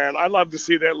 And I'd love to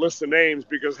see that list of names,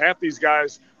 because half these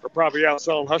guys are probably out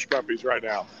selling hush puppies right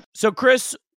now. So,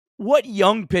 Chris, what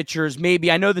young pitchers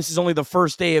maybe, I know this is only the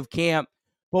first day of camp,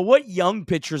 but what young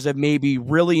pitchers have maybe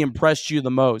really impressed you the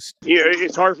most? Yeah,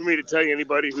 it's hard for me to tell you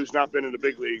anybody who's not been in the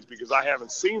big leagues, because I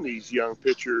haven't seen these young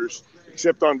pitchers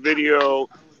except on video.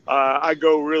 I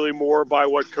go really more by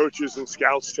what coaches and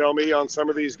scouts tell me on some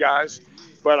of these guys,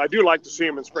 but I do like to see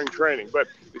them in spring training. But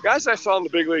the guys I saw in the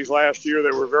big leagues last year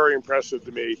that were very impressive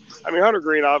to me, I mean, Hunter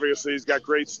Green, obviously, he's got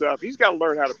great stuff. He's got to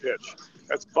learn how to pitch.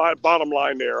 That's bottom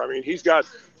line there. I mean, he's got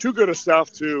too good of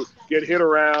stuff to get hit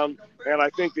around, and I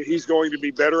think that he's going to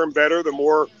be better and better the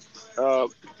more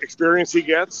experience he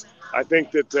gets. I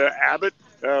think that Abbott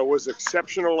was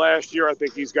exceptional last year. I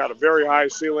think he's got a very high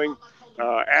ceiling.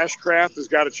 Ashcraft has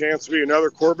got a chance to be another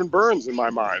Corbin Burns in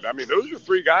my mind. I mean, those are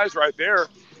 3 guys right there,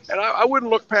 and I wouldn't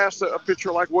look past a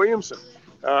pitcher like Williamson.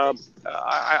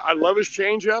 I love his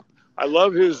changeup. I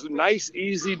love his nice,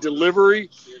 easy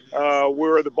delivery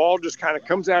where the ball just kind of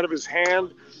comes out of his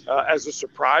hand as a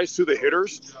surprise to the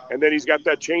hitters. And then he's got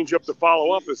that changeup to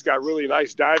follow up. It's got really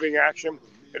nice diving action,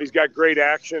 and he's got great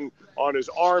action on his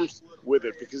arms with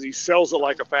it, because he sells it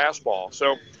like a fastball.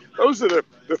 So those are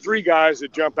the 3 guys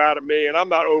that jump out at me. And I'm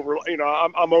not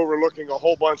I'm overlooking a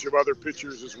whole bunch of other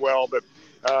pitchers as well. But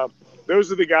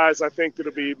those are the guys I think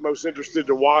that'll be most interested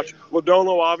to watch.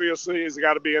 Lodolo obviously has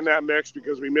got to be in that mix,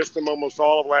 because we missed him almost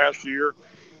all of last year.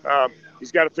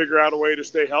 He's got to figure out a way to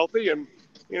stay healthy. And,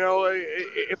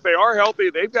 if they are healthy,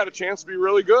 they've got a chance to be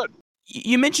really good.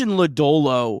 You mentioned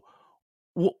Lodolo.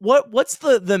 What's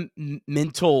the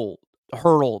mental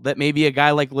hurdle that maybe a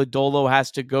guy like Lodolo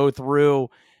has to go through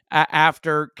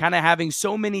after kind of having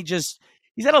so many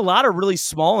he's had a lot of really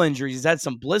small injuries. He's had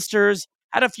some blisters,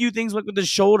 had a few things with his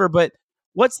shoulder, but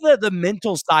what's the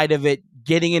mental side of it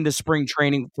getting into spring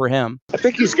training for him? I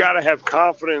think he's got to have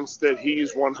confidence that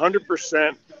he's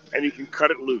 100% and he can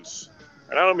cut it loose.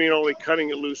 And I don't mean only cutting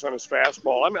it loose on his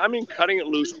fastball. I mean cutting it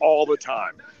loose all the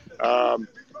time.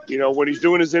 When he's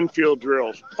doing his infield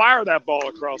drills, fire that ball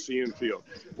across the infield.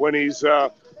 When he's,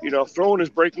 throwing his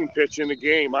breaking pitch in the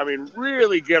game,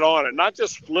 really get on it, not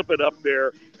just flip it up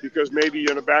there because maybe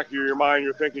in the back of your mind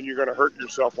you're thinking you're going to hurt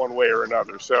yourself one way or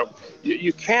another. So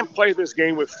you can't play this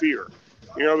game with fear.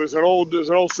 There's an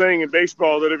old saying in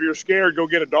baseball that if you're scared, go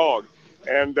get a dog.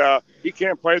 And he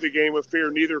can't play the game with fear.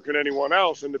 Neither can anyone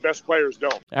else, and the best players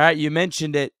don't. All right, you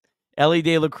mentioned it. Elly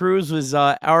De La Cruz was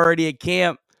already at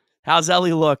camp. How's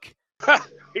Elly look?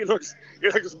 He looks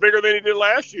bigger than he did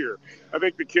last year. I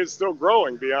think the kid's still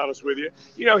growing, to be honest with you.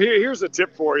 Here's a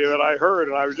tip for you that I heard,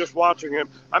 and I was just watching him.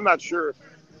 I'm not sure if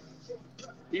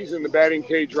he's in the batting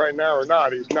cage right now or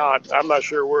not. He's not. I'm not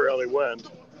sure where Elly went.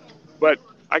 But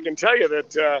I can tell you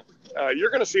that you're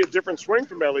going to see a different swing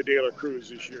from Elly De La Cruz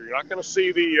this year. You're not going to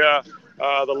see the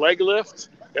leg lift.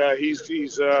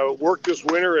 He's worked this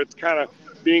winter at kind of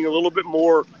being a little bit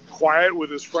more quiet with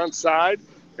his front side,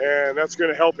 and that's going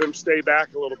to help him stay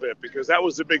back a little bit because that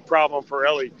was the big problem for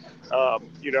Elly.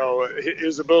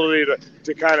 His ability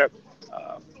to kind of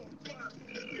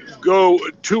go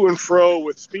to and fro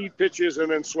with speed pitches and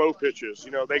then slow pitches.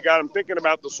 They got him thinking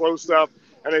about the slow stuff,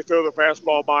 and they throw the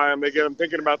fastball by him. They get him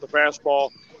thinking about the fastball,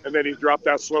 and then he dropped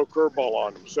that slow curveball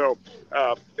on him. So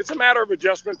it's a matter of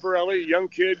adjustment for Elly. Young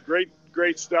kid,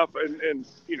 great stuff, and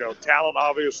talent,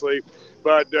 obviously.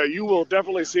 But you will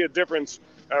definitely see a difference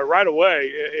right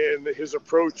away in his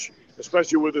approach,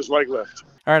 especially with his leg lift.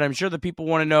 All right, I'm sure the people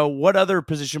want to know what other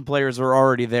position players are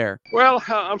already there. Well,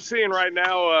 I'm seeing right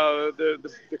now the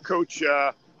coach,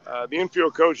 the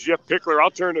infield coach, Jeff Pickler. I'll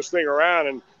turn this thing around,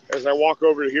 and as I walk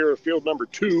over to here, field number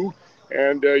 2,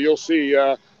 and you'll see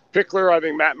Pickler. I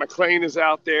think Matt McLean is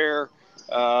out there.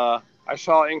 I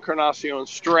saw Encarnacion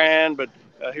Strand, but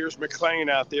here's McLean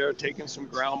out there taking some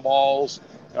ground balls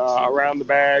around the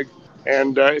bag.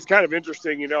 And it's kind of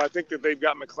interesting, I think that they've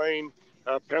got McLean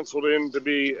penciled in to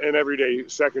be an everyday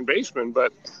second baseman,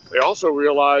 but they also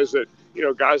realize that,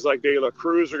 guys like De La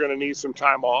Cruz are going to need some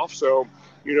time off. So,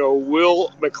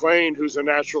 will McLean, who's a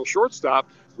natural shortstop,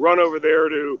 run over there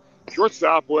to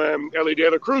shortstop when Elly De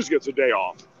La Cruz gets a day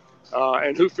off?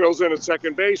 And who fills in at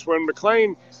second base when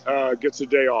McLean gets a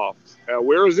day off?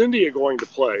 Where is India going to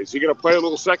play? Is he going to play a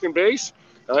little second base?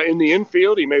 In the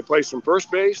infield, he may play some first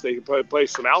base. They can play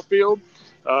some outfield.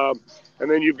 And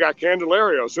then you've got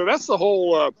Candelario. So that's the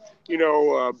whole,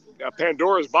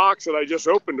 Pandora's box that I just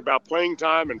opened about playing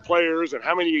time and players and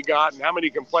how many you got and how many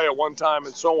can play at one time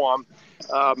and so on.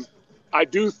 I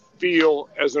do feel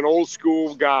as an old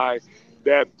school guy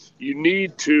that you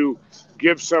need to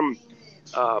give some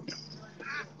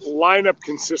lineup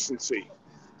consistency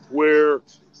where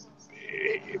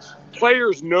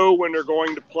players know when they're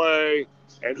going to play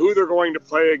and who they're going to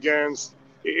play against.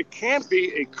 It can't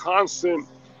be a constant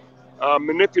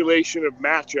manipulation of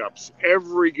matchups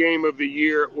every game of the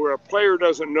year where a player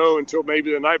doesn't know until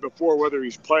maybe the night before whether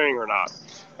he's playing or not.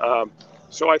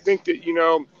 So I think that,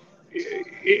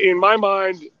 in my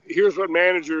mind, here's what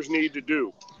managers need to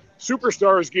do.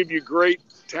 Superstars give you great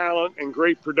talent and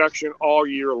great production all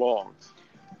year long.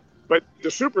 But the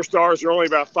superstars are only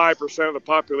about 5% of the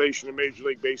population in Major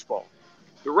League Baseball.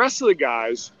 The rest of the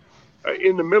guys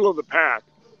in the middle of the pack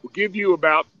will give you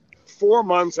about 4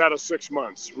 months out of 6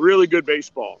 months. Really good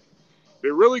baseball.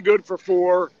 They're really good for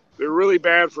 4. They're really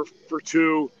bad for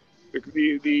 2.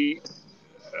 The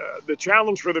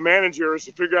challenge for the manager is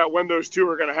to figure out when those 2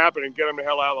 are going to happen and get them the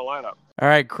hell out of the lineup. All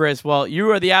right, Chris. Well, you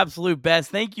are the absolute best.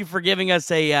 Thank you for giving us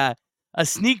a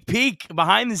sneak peek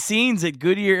behind the scenes at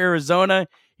Goodyear, Arizona,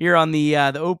 here on the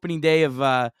opening day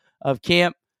of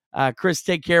camp. Chris,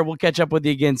 take care. We'll catch up with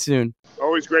you again soon.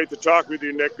 Always great to talk with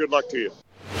you, Nick. Good luck to you.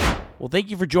 Well,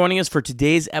 thank you for joining us for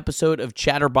today's episode of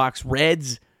Chatterbox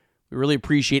Reds. We really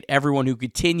appreciate everyone who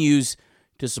continues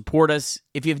to support us.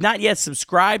 If you have not yet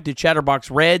subscribed to Chatterbox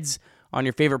Reds on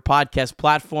your favorite podcast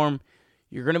platform,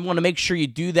 you're going to want to make sure you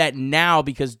do that now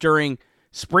because during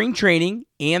spring training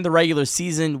and the regular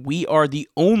season, we are the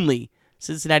only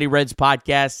Cincinnati Reds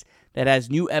podcast that has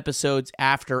new episodes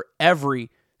after every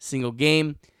single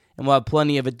game, and we'll have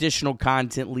plenty of additional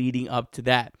content leading up to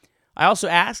that. I also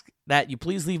ask that you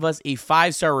please leave us a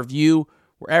 5-star review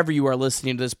wherever you are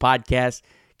listening to this podcast.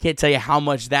 Can't tell you how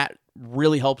much that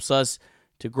really helps us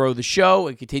to grow the show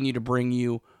and continue to bring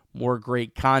you more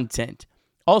great content.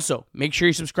 Also, make sure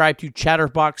you subscribe to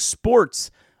Chatterbox Sports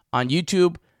on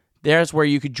YouTube. There's where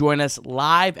you could join us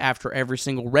live after every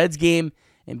single Reds game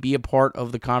and be a part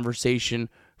of the conversation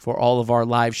for all of our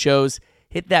live shows.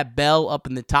 Hit that bell up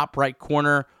in the top right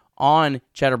corner on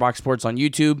Chatterbox Sports on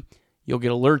YouTube. You'll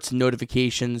get alerts and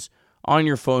notifications on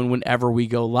your phone whenever we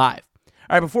go live.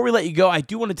 All right, before we let you go, I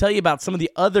do want to tell you about some of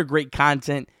the other great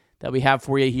content that we have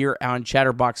for you here on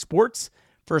Chatterbox Sports.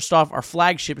 First off, our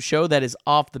flagship show that is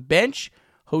Off the Bench.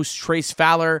 Host Trace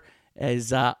Fowler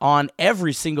is on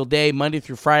every single day, Monday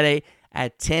through Friday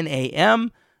at 10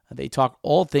 a.m. They talk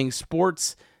all things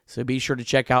sports, so be sure to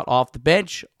check out Off the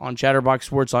Bench on Chatterbox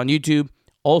Sports on YouTube.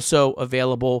 Also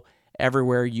available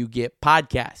everywhere you get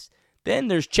podcasts. Then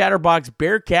there's Chatterbox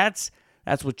Bearcats.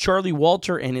 That's with Charlie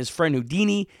Walter and his friend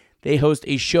Houdini. They host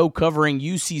a show covering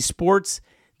UC sports.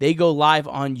 They go live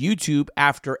on YouTube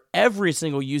after every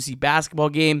single UC basketball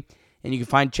game, and you can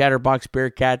find Chatterbox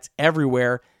Bearcats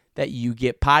everywhere that you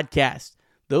get podcasts.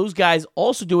 Those guys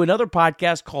also do another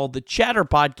podcast called the Chatter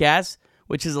Podcast,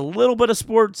 which is a little bit of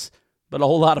sports, but a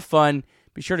whole lot of fun.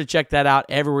 Be sure to check that out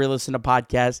everywhere you listen to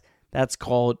podcasts. That's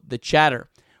called The Chatter.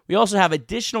 We also have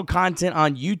additional content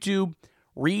on YouTube.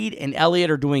 Reed and Elliot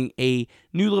are doing a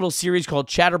new little series called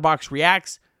Chatterbox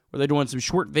Reacts, where they're doing some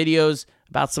short videos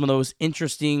about some of those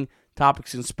interesting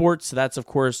topics in sports. So that's, of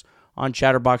course, on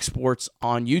Chatterbox Sports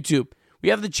on YouTube. We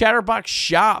have the Chatterbox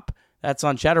Shop. That's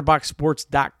on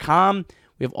chatterboxsports.com.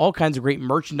 We have all kinds of great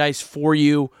merchandise for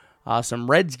you. Some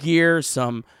Reds gear,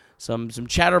 some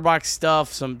Chatterbox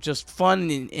stuff, some just fun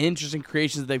and interesting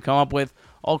creations that they've come up with.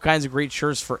 All kinds of great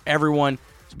shirts for everyone.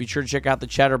 So be sure to check out the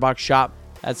Chatterbox Shop.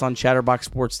 That's on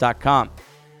chatterboxsports.com.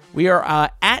 We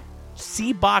are at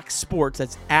CBox Sports.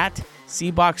 That's at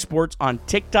CBox Sports on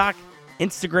TikTok,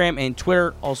 Instagram, and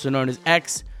Twitter, also known as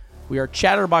X. We are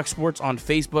Chatterbox Sports on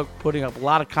Facebook, putting up a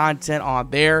lot of content on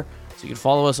there. So you can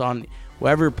follow us on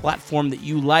whatever platform that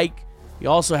you like. We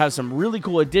also have some really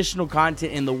cool additional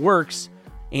content in the works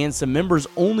and some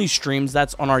members-only streams.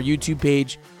 That's on our YouTube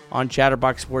page on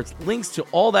Chatterbox Sports. Links to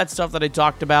all that stuff that I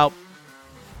talked about,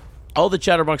 all the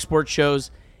Chatterbox Sports shows,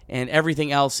 and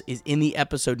everything else is in the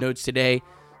episode notes today.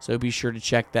 So be sure to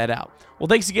check that out. Well,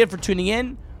 thanks again for tuning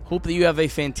in. Hope that you have a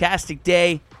fantastic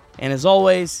day. And as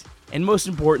always, and most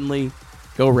importantly,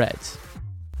 go Reds.